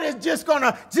that God is just going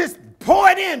to just pour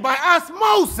it in by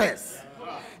osmosis.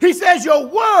 He says, your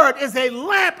word is a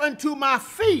lamp unto my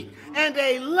feet and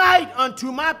a light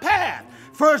unto my path.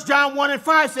 1 John 1 and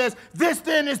 5 says, this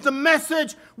then is the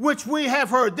message which we have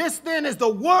heard. This then is the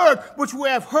word which we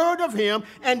have heard of him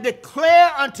and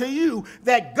declare unto you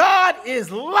that God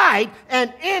is light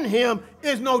and in him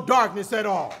is no darkness at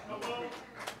all.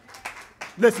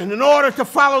 Listen, in order to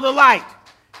follow the light,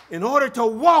 in order to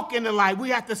walk in the light, we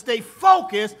have to stay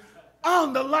focused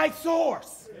on the light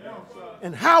source.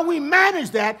 And how we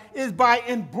manage that is by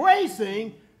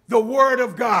embracing the Word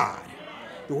of God.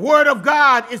 The Word of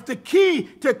God is the key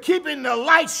to keeping the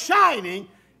light shining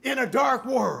in a dark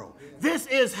world. This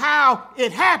is how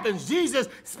it happens. Jesus,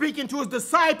 speaking to his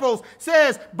disciples,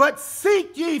 says, but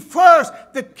seek ye first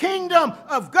the kingdom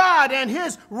of God and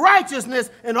his righteousness,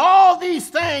 and all these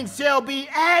things shall be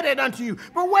added unto you.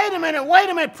 But wait a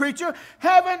minute, preacher.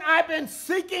 Haven't I been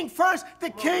seeking first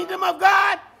the kingdom of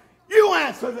God? You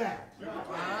answer that.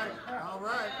 All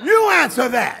right. You answer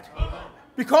that.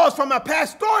 Because from a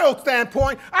pastoral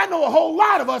standpoint, I know a whole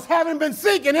lot of us haven't been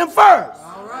seeking him first.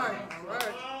 All right.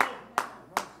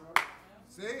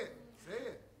 Say it.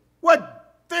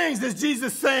 What things is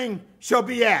Jesus saying shall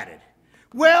be added?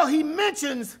 Well, he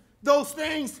mentions those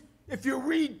things, if you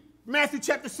read Matthew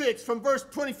chapter 6 from verse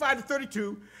 25 to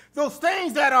 32, those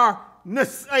things that are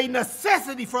a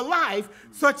necessity for life,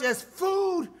 such as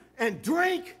food and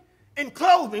drink and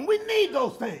clothing. We need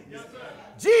those things. Yes,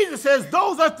 Jesus says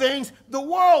those are things the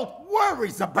world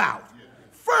worries about.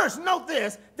 First, note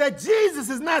this, that Jesus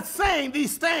is not saying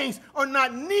these things are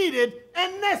not needed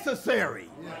and necessary.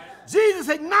 Jesus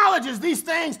acknowledges these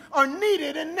things are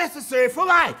needed and necessary for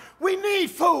life. We need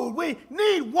food, we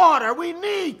need water, we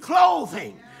need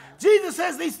clothing. Jesus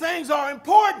says these things are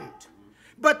important.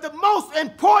 But the most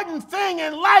important thing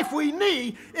in life we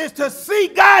need is to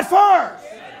seek God first.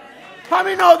 How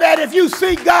many know that if you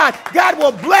seek God, God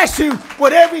will bless you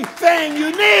with everything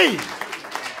you need?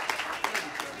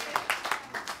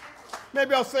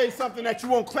 Maybe I'll say something that you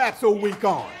won't clap so weak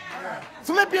on.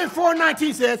 Philippians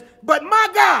 4:19 says, but my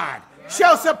God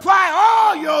shall supply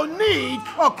all your need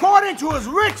according to his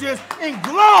riches in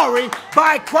glory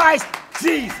by Christ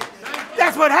Jesus.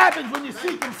 That's what happens when you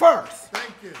seek him first.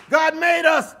 God made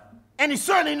us, and he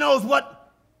certainly knows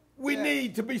what we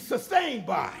need to be sustained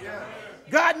by.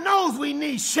 God knows we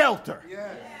need shelter.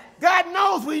 God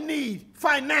knows we need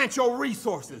financial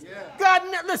resources.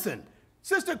 Listen,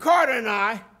 Sister Carter and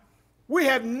I, we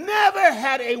have never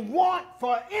had a want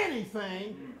for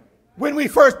anything when we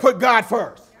first put God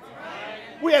first.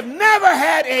 We have never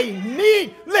had a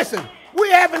need. Listen,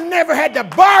 we haven't never had to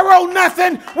borrow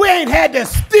nothing. We ain't had to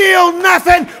steal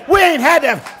nothing. We ain't had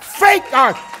to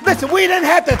we didn't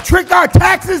have to trick our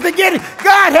taxes to get it.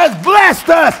 God has blessed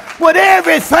us with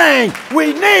everything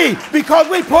we need because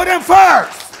we put him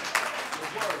first.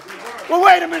 Well,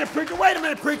 wait a minute,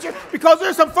 preacher. Because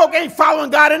there's some folk ain't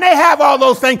following God and they have all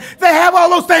those things. They have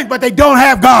all those things, but they don't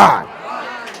have God.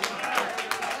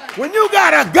 When you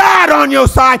got a God on your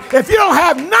side, if you don't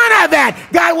have none of that,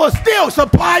 God will still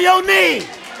supply your need.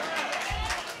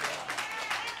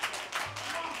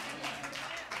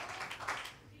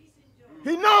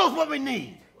 He knows what we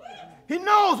need. He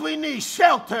knows we need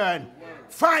shelter and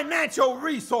financial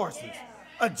resources,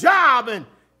 a job, and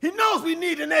he knows we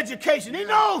need an education. He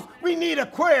knows we need a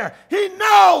career. He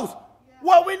knows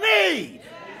what we need.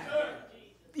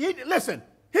 Listen,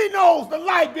 he knows the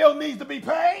light bill needs to be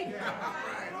paid.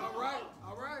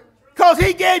 All right. Because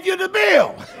he gave you the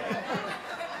bill.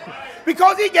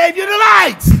 Because he gave you the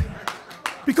lights.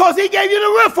 Because he gave you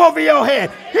the roof over your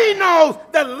head. He knows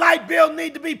the light bill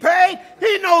needs to be paid.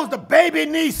 He knows the baby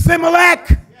needs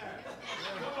Similac.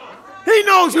 He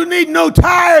knows you need new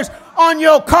tires on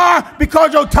your car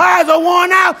because your tires are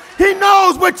worn out. He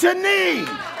knows what you need.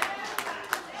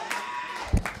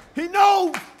 He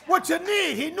knows what you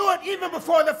need. He knew it even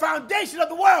before the foundation of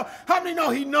the world. How many know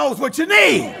he knows what you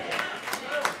need?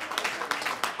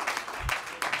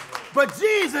 But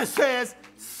Jesus says,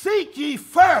 seek ye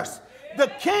first the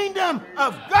kingdom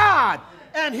of God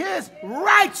and his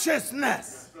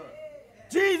righteousness.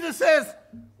 Jesus says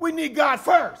we need God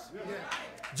first.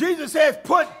 Jesus says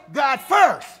put God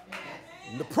first.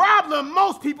 And the problem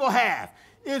most people have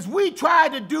is we try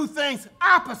to do things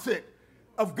opposite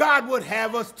of God would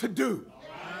have us to do.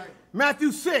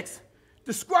 Matthew 6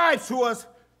 describes to us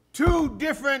two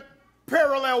different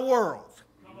parallel worlds.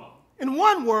 In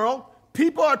one world,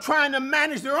 people are trying to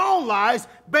manage their own lives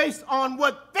based on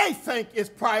what they think is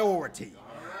priority.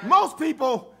 Most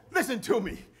people, listen to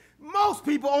me, most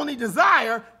people only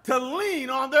desire to lean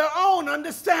on their own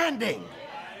understanding.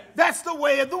 That's the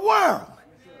way of the world.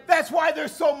 That's why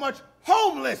there's so much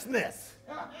homelessness.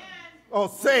 Oh,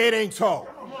 say it ain't so.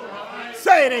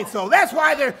 Say it ain't so. That's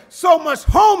why there's so much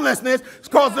homelessness,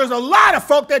 because there's a lot of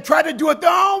folk that try to do it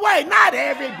their own way. Not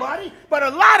everybody, but a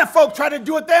lot of folk try to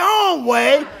do it their own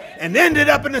way and ended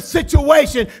up in a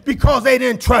situation because they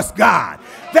didn't trust God.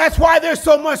 That's why there's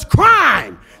so much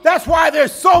crime. That's why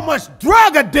there's so much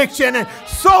drug addiction and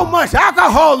so much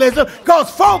alcoholism, because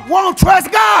folk won't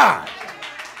trust God.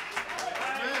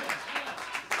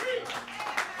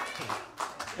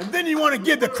 And then you want to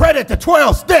give the credit to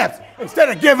 12 steps instead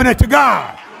of giving it to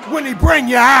God when he bring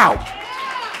you out.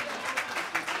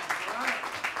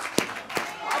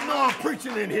 I know I'm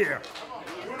preaching in here.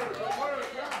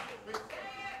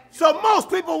 So most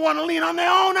people want to lean on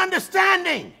their own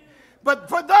understanding. But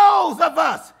for those of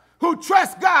us who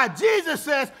trust God, Jesus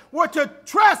says we're to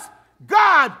trust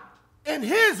God in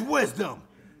his wisdom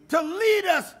to lead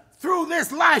us through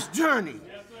this life's journey.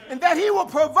 And that he will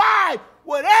provide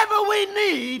whatever we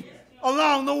need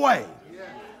along the way.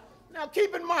 Now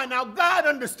keep in mind, now God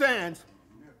understands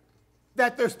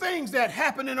that there's things that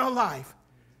happen in our life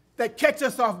that catch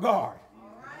us off guard.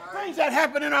 Things that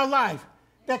happen in our life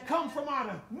that come from out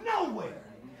of nowhere.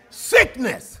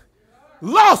 Sickness,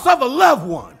 loss of a loved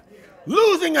one,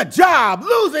 losing a job,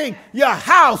 losing your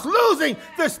house,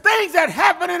 there's things that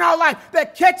happen in our life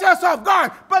that catch us off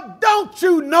guard. But don't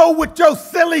you know with your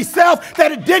silly self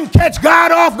that it didn't catch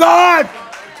God off guard?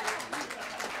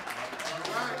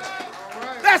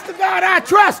 That's the God I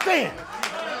trust in.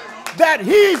 That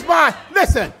he's my,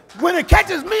 listen, when it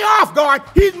catches me off guard,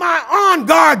 he's my on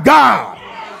guard God.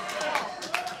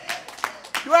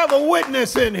 You have a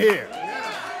witness in here.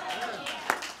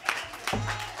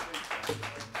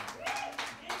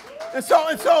 And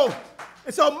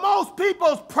so most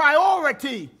people's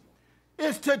priority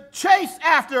is to chase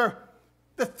after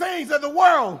the things of the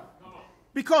world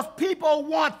because people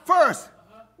want first.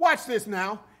 Watch this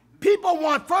now. People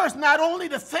want first not only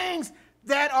the things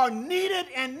that are needed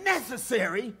and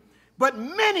necessary, but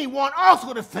many want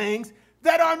also the things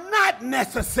that are not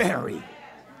necessary.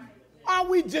 Aren't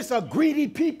we just a greedy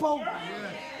people?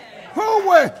 Who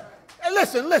were,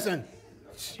 listen,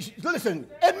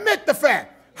 admit the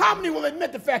fact. How many will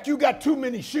admit the fact you got too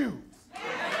many shoes?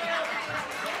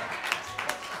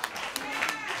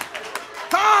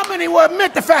 How many will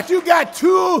admit the fact you got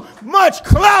too much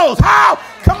clothes? How?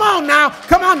 Come on now,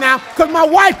 because my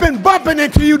wife been bumping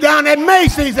into you down at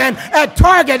Macy's and at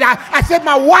Target. I said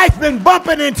my wife been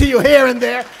bumping into you here and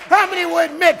there. How many will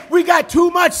admit we got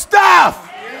too much stuff?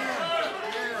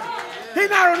 He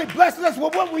not only blesses us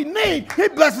with what we need, he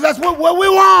blesses us with what we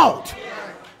want.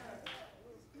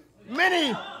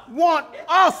 Many want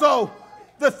also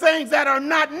the things that are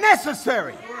not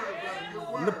necessary.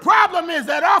 And the problem is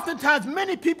that oftentimes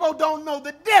many people don't know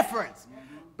the difference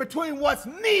between what's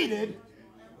needed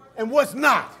and what's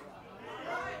not.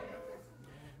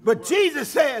 But Jesus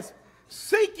says,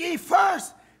 seek ye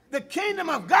first the kingdom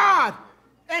of God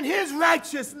and his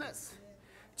righteousness.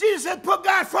 Jesus said, put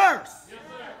God first.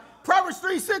 Proverbs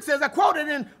 3:6 says, I quote it,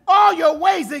 in all your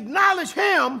ways acknowledge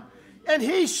him and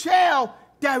he shall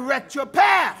direct your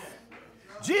path.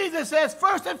 Jesus says,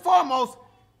 first and foremost,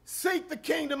 seek the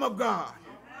kingdom of God.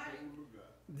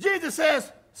 Jesus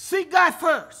says, seek God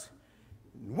first.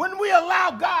 When we allow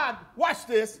God, watch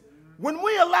this, when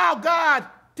we allow God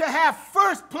to have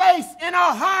first place in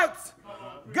our hearts,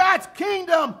 God's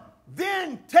kingdom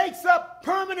then takes up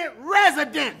permanent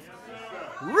residence,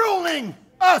 ruling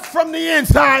us from the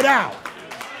inside out.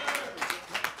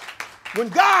 When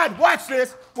God, watch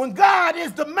this, when God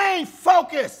is the main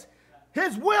focus,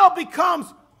 his will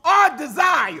becomes our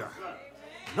desire.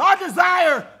 And our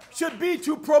desire should be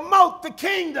to promote the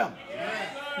kingdom,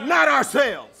 not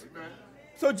ourselves.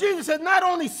 So Jesus said, not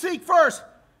only seek first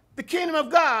the kingdom of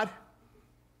God,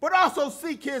 but also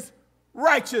seek his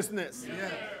righteousness.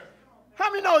 How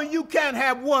many know you can't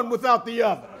have one without the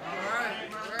other?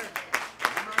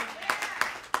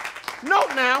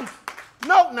 Note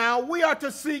now, we are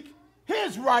to seek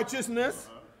his righteousness,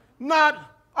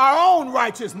 not our own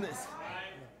righteousness.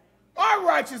 Our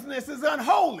righteousness is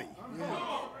unholy.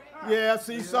 Yeah,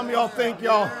 see, some of y'all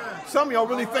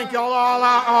really think y'all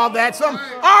all that.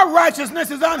 Our righteousness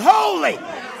is unholy.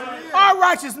 Our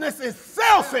righteousness is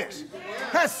selfish,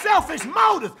 has selfish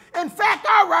motives. In fact,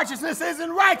 our righteousness isn't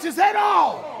righteous at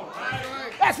all.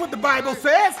 That's what the Bible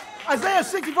says. Isaiah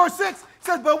 60:6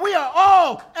 says, but we are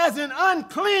all as an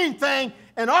unclean thing,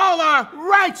 and all our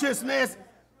righteousness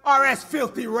are as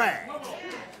filthy rags.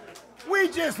 We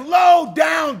just low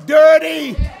down,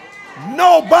 dirty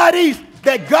nobodies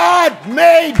that God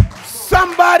made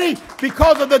somebody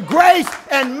because of the grace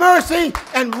and mercy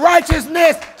and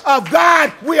righteousness of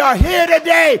God. We are here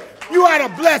today. You ought to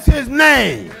bless his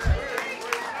name.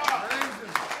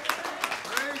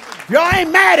 Y'all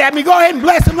ain't mad at me. Go ahead and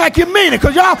bless him like you mean it,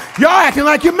 because y'all acting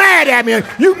like you're mad at me.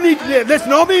 You need to listen,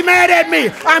 don't be mad at me.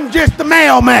 I'm just the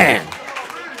mailman.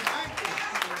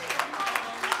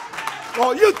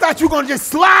 Well, you thought you were going to just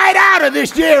slide out of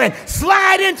this year and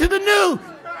slide into the new.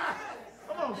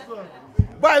 Come on, son.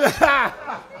 By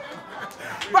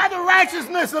the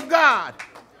righteousness of God,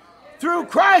 through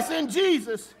Christ and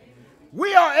Jesus,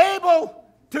 we are able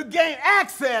to gain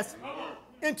access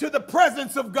into the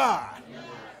presence of God.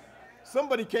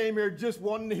 Somebody came here just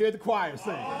wanting to hear the choir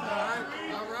sing. All right.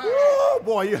 Oh,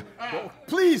 boy,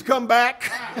 please come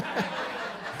back.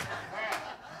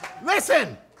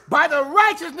 Listen, by the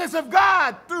righteousness of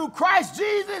God through Christ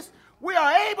Jesus, we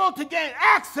are able to gain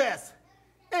access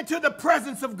into the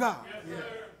presence of God. Yes,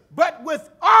 but with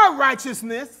our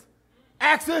righteousness,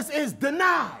 access is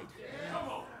denied.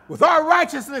 With our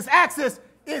righteousness, access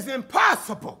is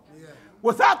impossible.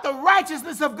 Without the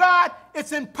righteousness of God,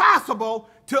 it's impossible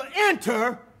to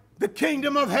enter the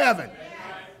kingdom of heaven.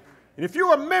 And if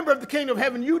you're a member of the kingdom of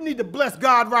heaven, you need to bless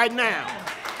God right now.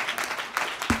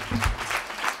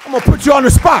 I'm going to put you on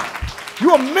the spot.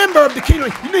 You're a member of the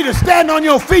kingdom. You need to stand on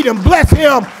your feet and bless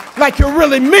him like you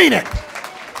really mean it.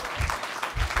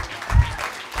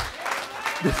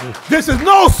 This is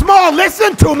no small,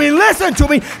 listen to me.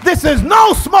 This is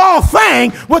no small thing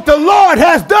what the Lord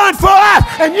has done for us,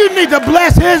 and you need to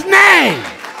bless his name.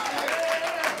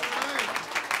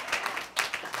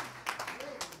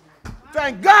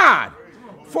 Thank God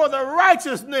for the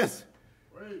righteousness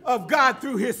of God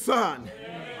through his son.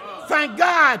 Thank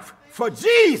God for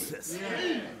Jesus.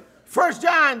 1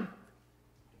 John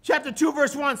chapter 2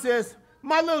 verse 1 says,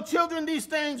 my little children, these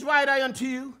things write I unto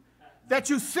you, that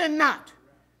you sin not.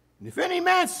 And if any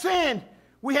man sin,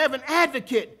 we have an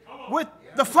advocate with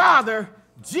the Father,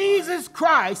 Jesus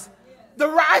Christ.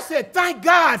 I said, thank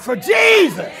God for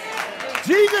Jesus.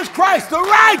 Jesus Christ, the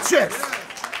righteous.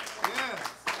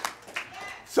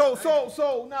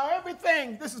 So now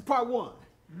everything, this is part one.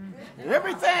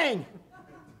 Everything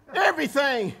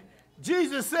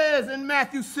Jesus says in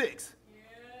Matthew 6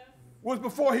 was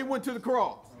before he went to the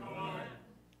cross.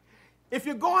 If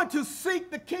you're going to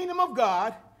seek the kingdom of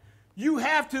God, you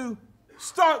have to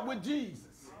start with Jesus.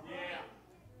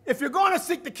 If you're going to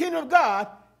seek the kingdom of God,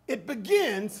 it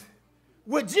begins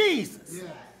with Jesus.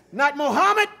 Not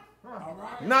Muhammad,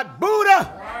 not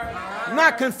Buddha,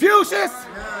 not Confucius,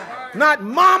 not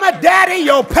mama, daddy,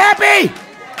 your pappy.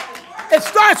 It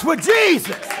starts with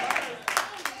Jesus.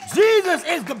 Jesus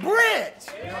is the bridge.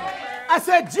 I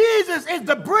said Jesus is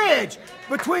the bridge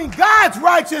between God's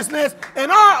righteousness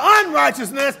and our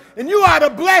unrighteousness, and you ought to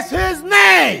bless his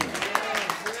name.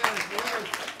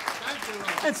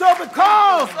 And so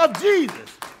because of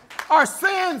Jesus, our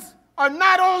sins are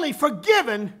not only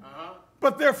forgiven,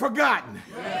 but they're forgotten.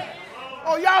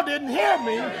 Oh, y'all didn't hear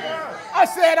me. I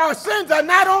said our sins are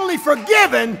not only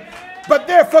forgiven, but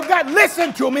they're forgotten.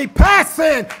 Listen to me. Past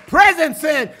sin, present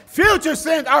sin, future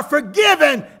sins are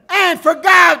forgiven and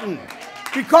forgotten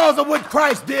because of what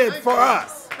Christ did for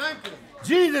us.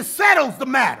 Jesus settles the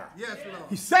matter.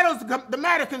 He settles the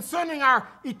matter concerning our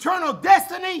eternal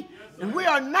destiny, and we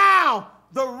are now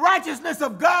the righteousness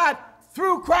of God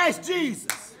through Christ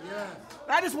Jesus.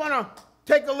 I just want to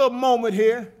take a little moment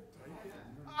here.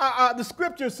 The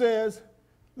scripture says,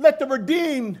 let the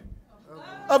redeemed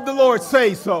of the Lord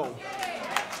say so.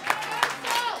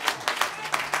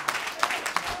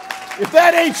 If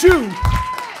that ain't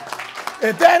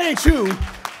you,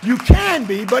 you can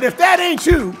be, but if that ain't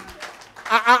you,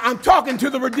 I'm talking to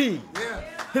the redeemed.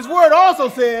 His word also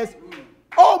says,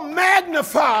 oh,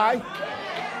 magnify.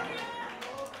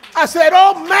 I said,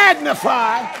 oh,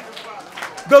 magnify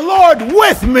the Lord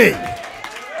with me.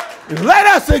 Let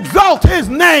us exalt his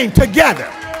name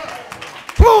together.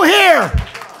 Who here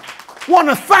want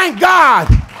to thank God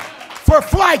for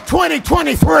Flight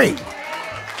 2023?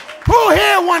 Who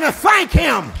here want to thank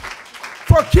him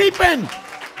for keeping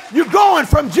you going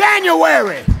from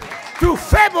January through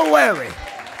February,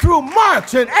 through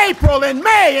March and April and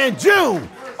May and June,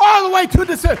 all the way to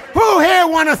December? Who here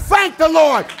want to thank the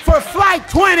Lord for Flight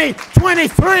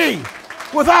 2023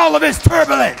 with all of its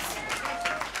turbulence?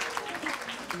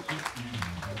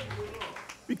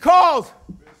 Because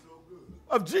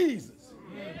of Jesus.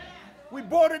 We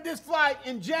boarded this flight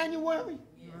in January.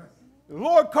 The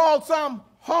Lord called some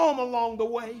home along the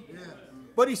way,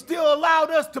 but he still allowed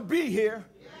us to be here,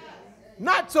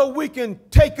 not so we can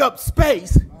take up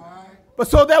space, but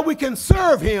so that we can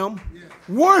serve him,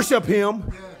 worship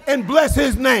him, and bless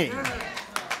his name.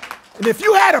 And if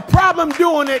you had a problem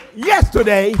doing it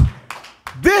yesterday,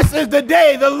 this is the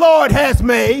day the Lord has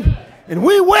made, and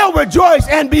we will rejoice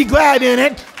and be glad in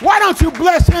it. Why don't you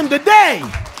bless him today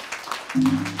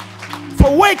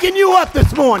for waking you up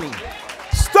this morning,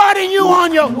 starting you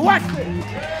on your, watch this,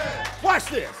 watch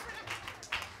this.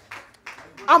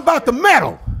 I'm about to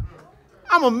meddle.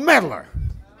 I'm a meddler.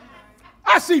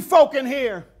 I see folk in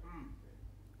here,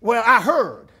 well, I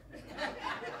heard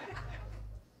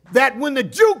that when the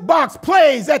jukebox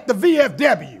plays at the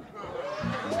VFW,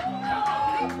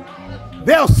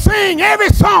 they'll sing every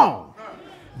song.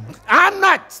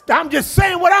 I'm just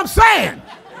saying what I'm saying.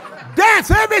 Dance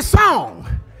every song,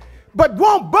 but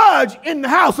won't budge in the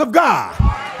house of God.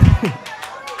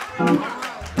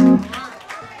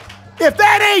 If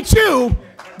that ain't you,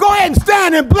 go ahead and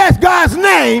stand and bless God's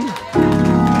name.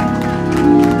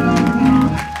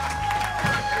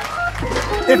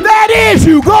 If that is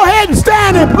you, go ahead and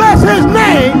stand and bless his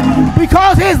name,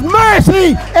 because his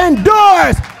mercy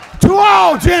endures to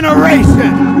all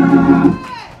generations.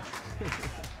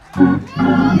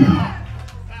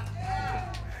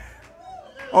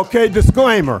 Okay,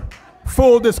 disclaimer,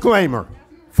 full disclaimer,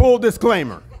 full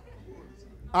disclaimer.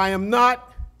 I am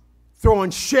not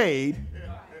throwing shade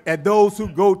at those who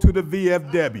go to the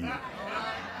VFW.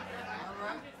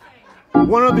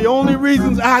 One of the only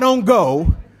reasons I don't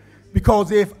go,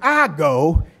 because if I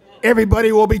go,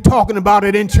 everybody will be talking about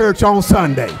it in church on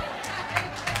Sunday.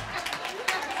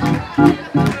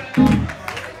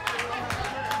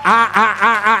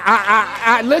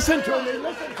 Listen to me,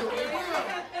 listen to me.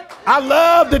 I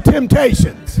love the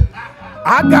Temptations.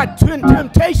 I got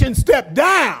Temptation Step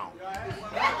down.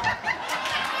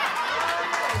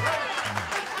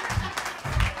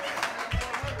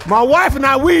 My wife and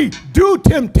I, we do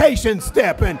Temptation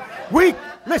Step, and we,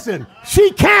 listen,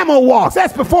 she camel walks.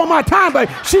 That's before my time, but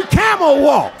she camel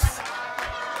walks.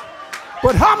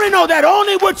 But how many know that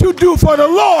only what you do for the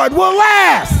Lord will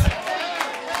last?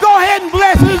 Go ahead and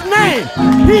bless his name.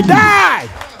 He died.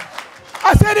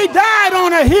 I said he died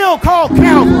on a hill called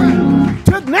Calvary.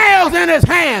 Took nails in his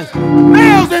hands,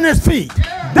 nails in his feet.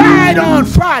 Died on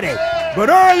Friday. But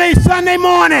early Sunday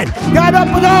morning, got up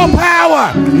with all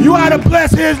power. You ought to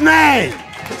bless his name.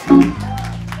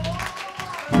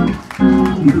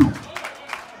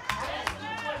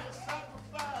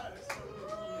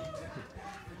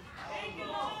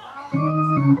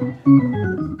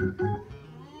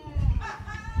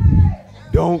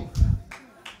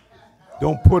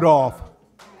 Don't put off.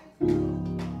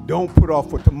 Don't put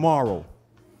off for tomorrow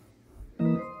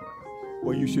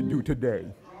what you should do today.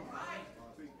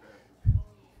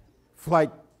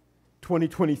 Flight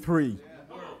 2023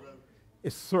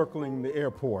 is circling the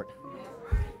airport.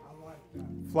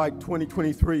 Flight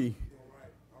 2023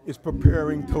 is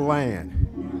preparing to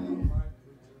land.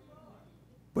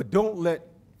 But don't let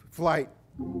Flight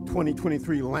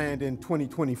 2023 land in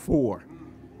 2024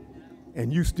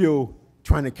 and you still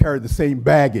trying to carry the same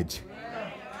baggage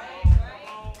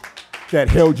that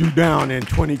held you down in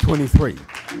 2023.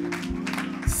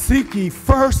 Seek ye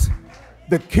first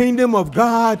the kingdom of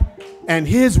God and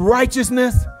his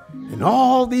righteousness, and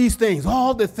all these things,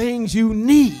 all the things you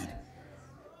need,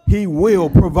 he will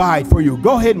provide for you.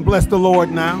 Go ahead and bless the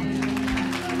Lord now.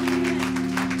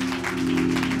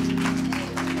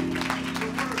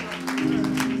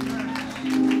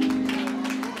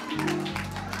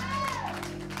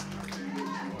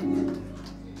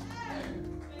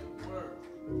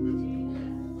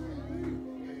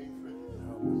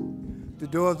 The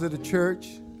doors of the church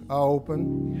are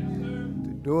open.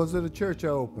 The doors of the church are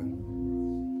open.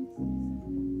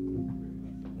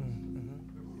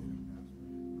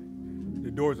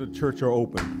 The doors of the church are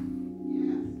open.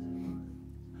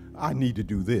 I need to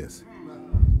do this.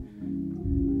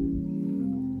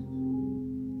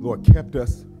 Lord kept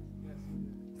us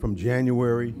from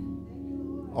January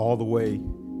all the way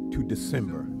to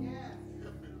December.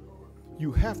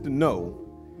 You have to know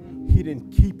He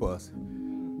didn't keep us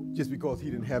just because he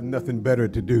didn't have nothing better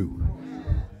to do.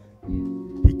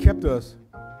 He kept us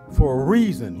for a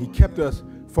reason. He kept us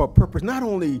for a purpose, not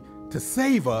only to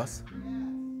save us,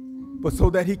 but so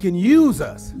that he can use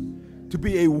us to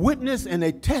be a witness and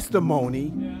a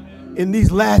testimony in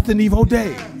these last and evil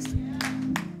days.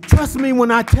 Trust me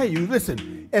when I tell you,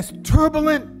 listen, as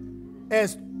turbulent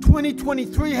as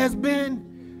 2023 has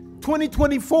been,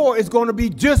 2024 is going to be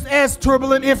just as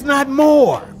turbulent, if not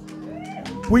more.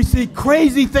 We see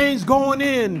crazy things going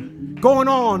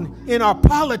on in our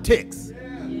politics,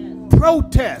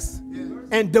 protests,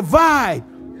 and divide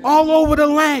all over the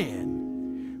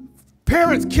land.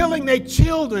 Parents killing their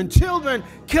children, children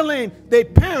killing their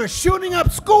parents, shooting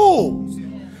up schools,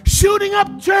 shooting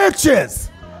up churches.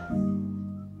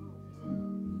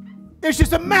 It's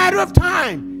just a matter of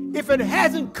time. If it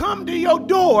hasn't come to your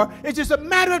door, it's just a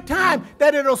matter of time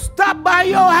that it'll stop by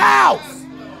your house.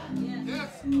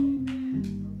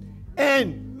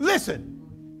 And listen,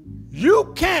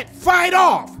 you can't fight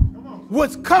off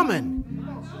what's coming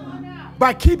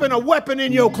by keeping a weapon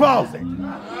in your closet.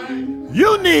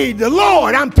 You need the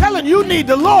Lord. I'm telling you, you need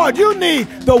the Lord. You need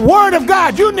the Word of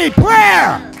God. You need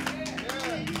prayer.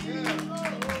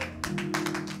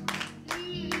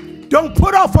 Don't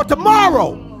put off for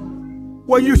tomorrow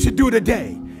what you should do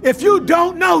today. If you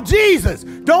don't know Jesus,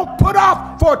 don't put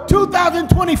off for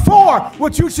 2024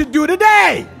 what you should do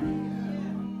today.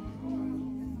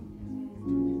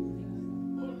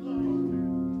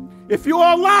 If you're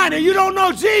online and you don't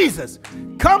know Jesus,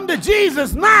 come to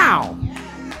Jesus now,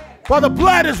 while the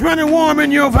blood is running warm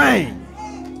in your veins.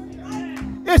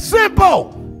 It's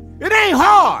simple. It ain't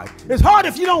hard. It's hard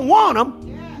if you don't want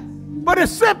him, but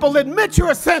it's simple. Admit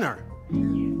you're a sinner.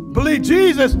 Believe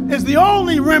Jesus is the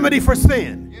only remedy for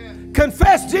sin.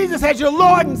 Confess Jesus as your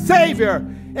Lord and Savior,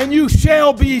 and you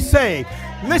shall be saved.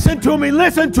 Listen to me,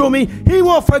 listen to me. He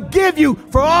will forgive you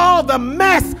for all the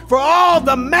mess, for all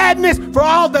the madness, for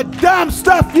all the dumb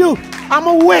stuff I'm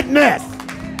a witness.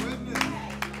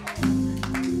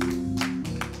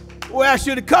 We'll ask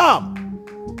you to come.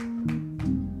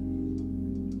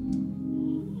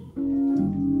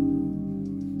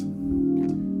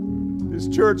 This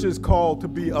church is called to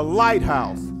be a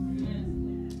lighthouse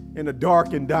in a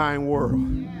dark and dying world.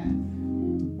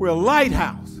 We're a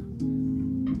lighthouse.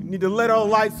 We need to let our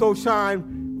light so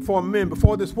shine for men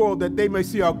before this world that they may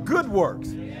see our good works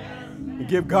and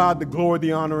give God the glory,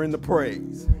 the honor, and the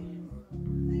praise.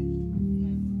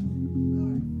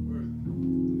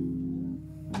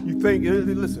 You think,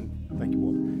 listen, thank you,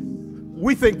 Lord.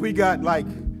 We think we got like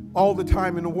all the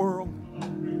time in the world.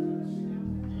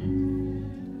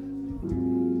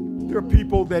 There are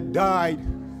people that died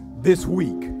this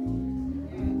week.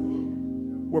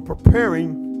 We're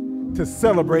preparing to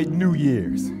celebrate New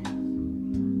Year's.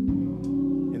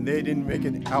 And they didn't make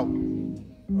it out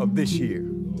of this year.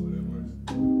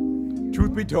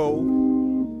 Truth be told,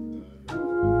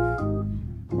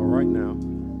 all right now,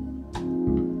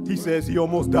 he says he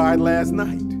almost died last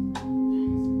night.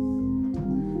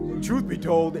 Truth be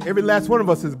told, every last one of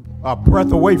us is a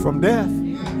breath away from death.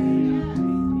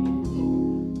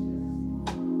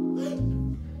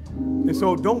 And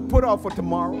so don't put off for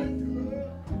tomorrow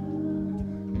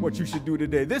what you should do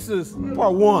today. This is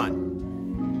part one.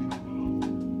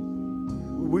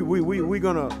 We're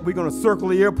gonna circle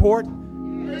the airport.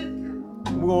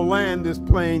 We're gonna land this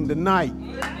plane tonight,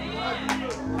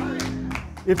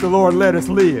 if the Lord let us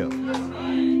live.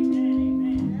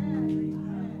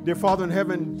 Dear Father in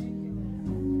heaven,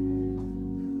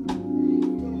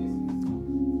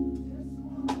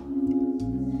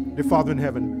 dear Father in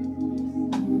heaven,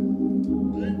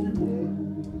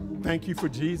 thank you for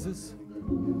Jesus.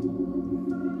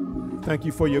 Thank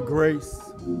you for your grace.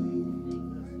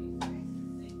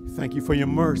 Thank you for your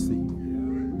mercy.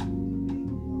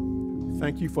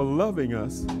 Thank you for loving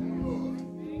us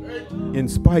in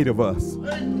spite of us.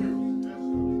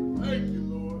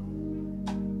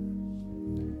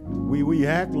 We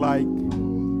act like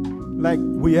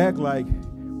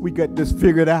we got this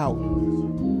figured out.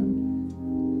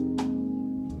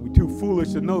 We're too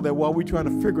foolish to know that while we're trying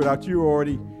to figure it out, you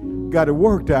already got it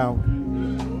worked out.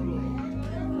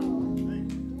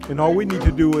 And all we need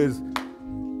to do is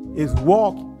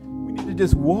walk. We need to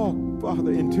just walk,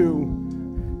 Father, into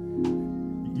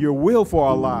your will for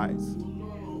our lives.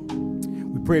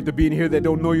 We pray if there be in here that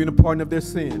don't know you in the pardon of their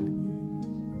sin.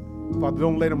 Father,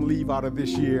 don't let them leave out of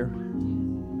this year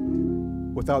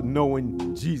without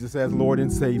knowing Jesus as Lord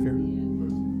and Savior.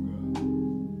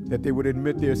 That they would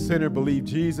admit they're a sinner, believe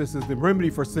Jesus is the remedy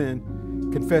for sin,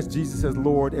 confess Jesus as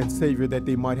Lord and Savior, that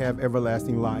they might have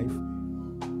everlasting life.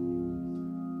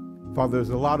 Father, there's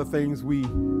a lot of things we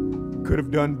could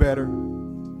have done better.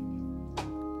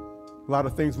 A lot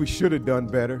of things we should have done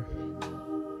better.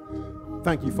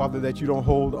 Thank you, Father, that you don't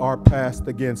hold our past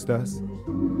against us.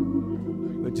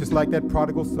 But just like that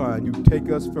prodigal son, you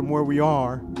take us from where we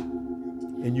are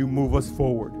and you move us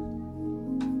forward.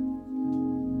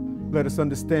 Let us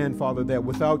understand, Father, that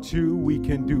without you, we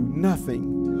can do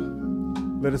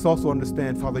nothing. Let us also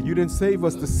understand, Father, you didn't save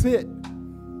us to sit.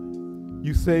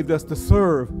 You saved us to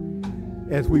serve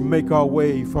as we make our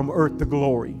way from earth to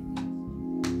glory.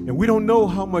 And we don't know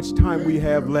how much time we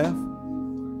have left.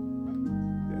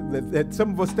 That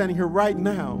some of us standing here right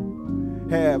now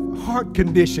have heart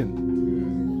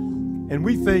condition. And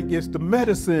we think it's the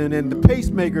medicine and the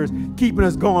pacemakers keeping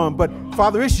us going. But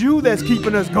Father, it's you that's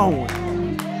keeping us going.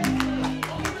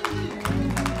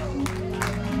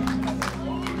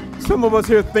 Some of us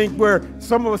think we're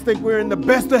in the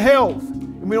best of health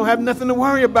and we don't have nothing to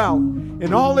worry about.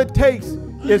 And all it takes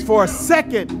is for a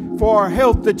second for our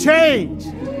health to change.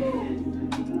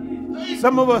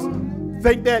 Some of us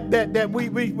think that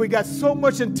we got so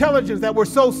much intelligence, that we're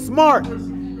so smart.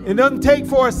 It doesn't take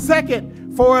for a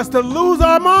second for us to lose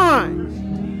our minds.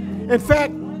 In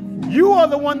fact, you are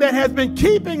the one that has been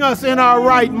keeping us in our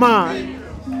right mind.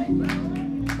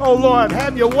 Oh Lord,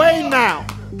 have your way now.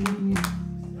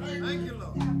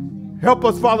 Help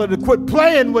us, Father, to quit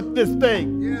playing with this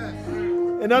thing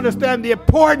and understand the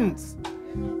importance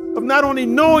of not only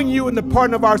knowing you in the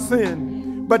pardon of our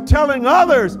sin, but telling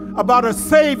others about a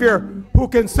Savior who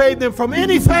can save them from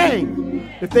anything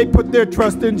if they put their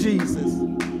trust in Jesus.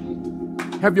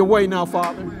 Have your way now,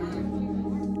 Father,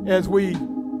 as we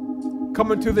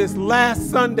come into this last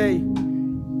Sunday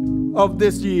of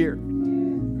this year,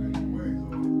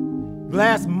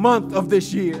 last month of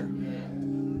this year,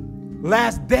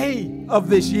 last day of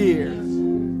this year.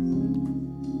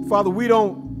 Father, we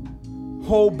don't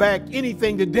hold back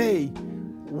anything today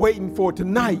waiting for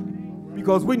tonight,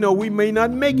 because we know we may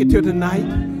not make it till tonight.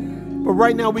 But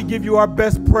right now we give you our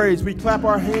best praise. We clap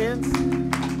our hands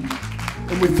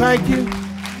and we thank you.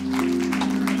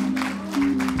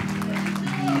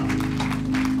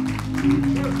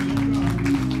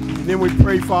 And then we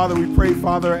pray,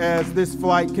 Father, as this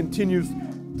flight continues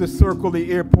to circle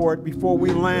the airport before we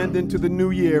land into the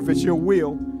new year, if it's your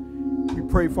will. We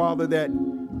pray, Father, that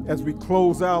as we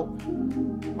close out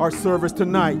our service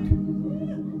tonight,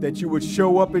 that you would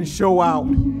show up and show out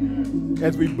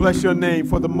as we bless your name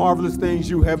for the marvelous things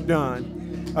you have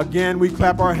done. Again, we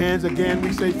clap our hands. Again,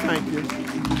 we say thank you.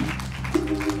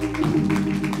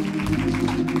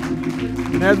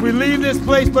 And as we leave this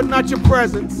place, but not your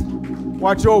presence,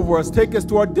 watch over us. Take us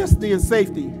to our destiny and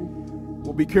safety.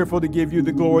 We'll be careful to give you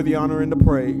the glory, the honor, and the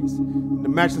praise. In the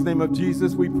matchless name of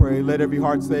Jesus, we pray. Let every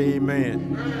heart say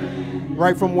amen.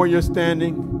 Right from where you're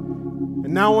standing.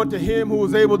 And now unto him who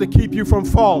is able to keep you from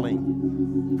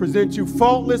falling, present you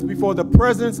faultless before the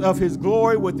presence of his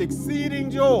glory with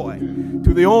exceeding joy.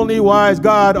 To the only wise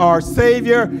God, our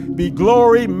Savior, be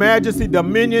glory, majesty,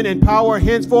 dominion, and power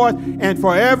henceforth and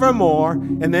forevermore.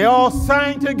 And they all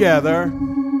sang together.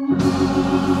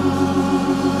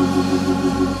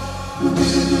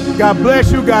 God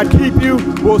bless you. God keep you.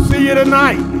 We'll see you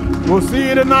tonight. We'll see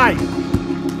you tonight.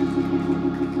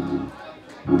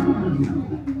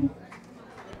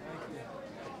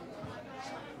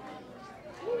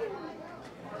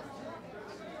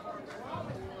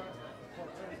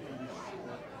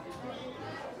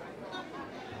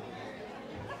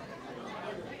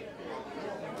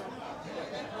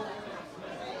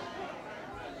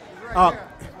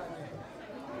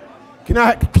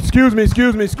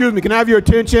 Excuse me. Can I have your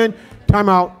attention? Time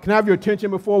out. Can I have your attention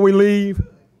before we leave?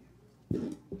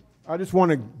 I just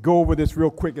want to go over this real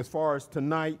quick as far as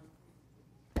tonight.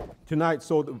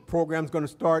 So the program's going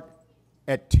to start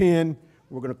at 10.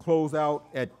 We're going to close out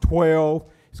at 12.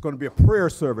 It's going to be a prayer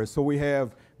service. So we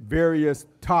have various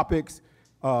topics,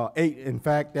 8 in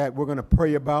fact, that we're going to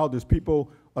pray about. There's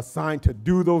people assigned to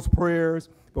do those prayers.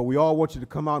 But we all want you to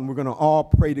come out and we're going to all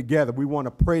pray together. We want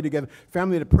to pray together.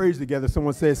 Family that prays together,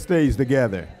 someone says stays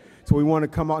together. So we want to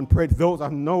come out and pray to those. I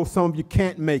know some of you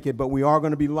can't make it, but we are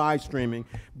going to be live streaming.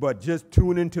 But just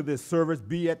tune into this service,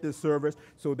 be at this service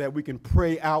so that we can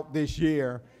pray out this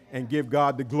year and give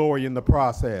God the glory in the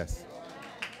process.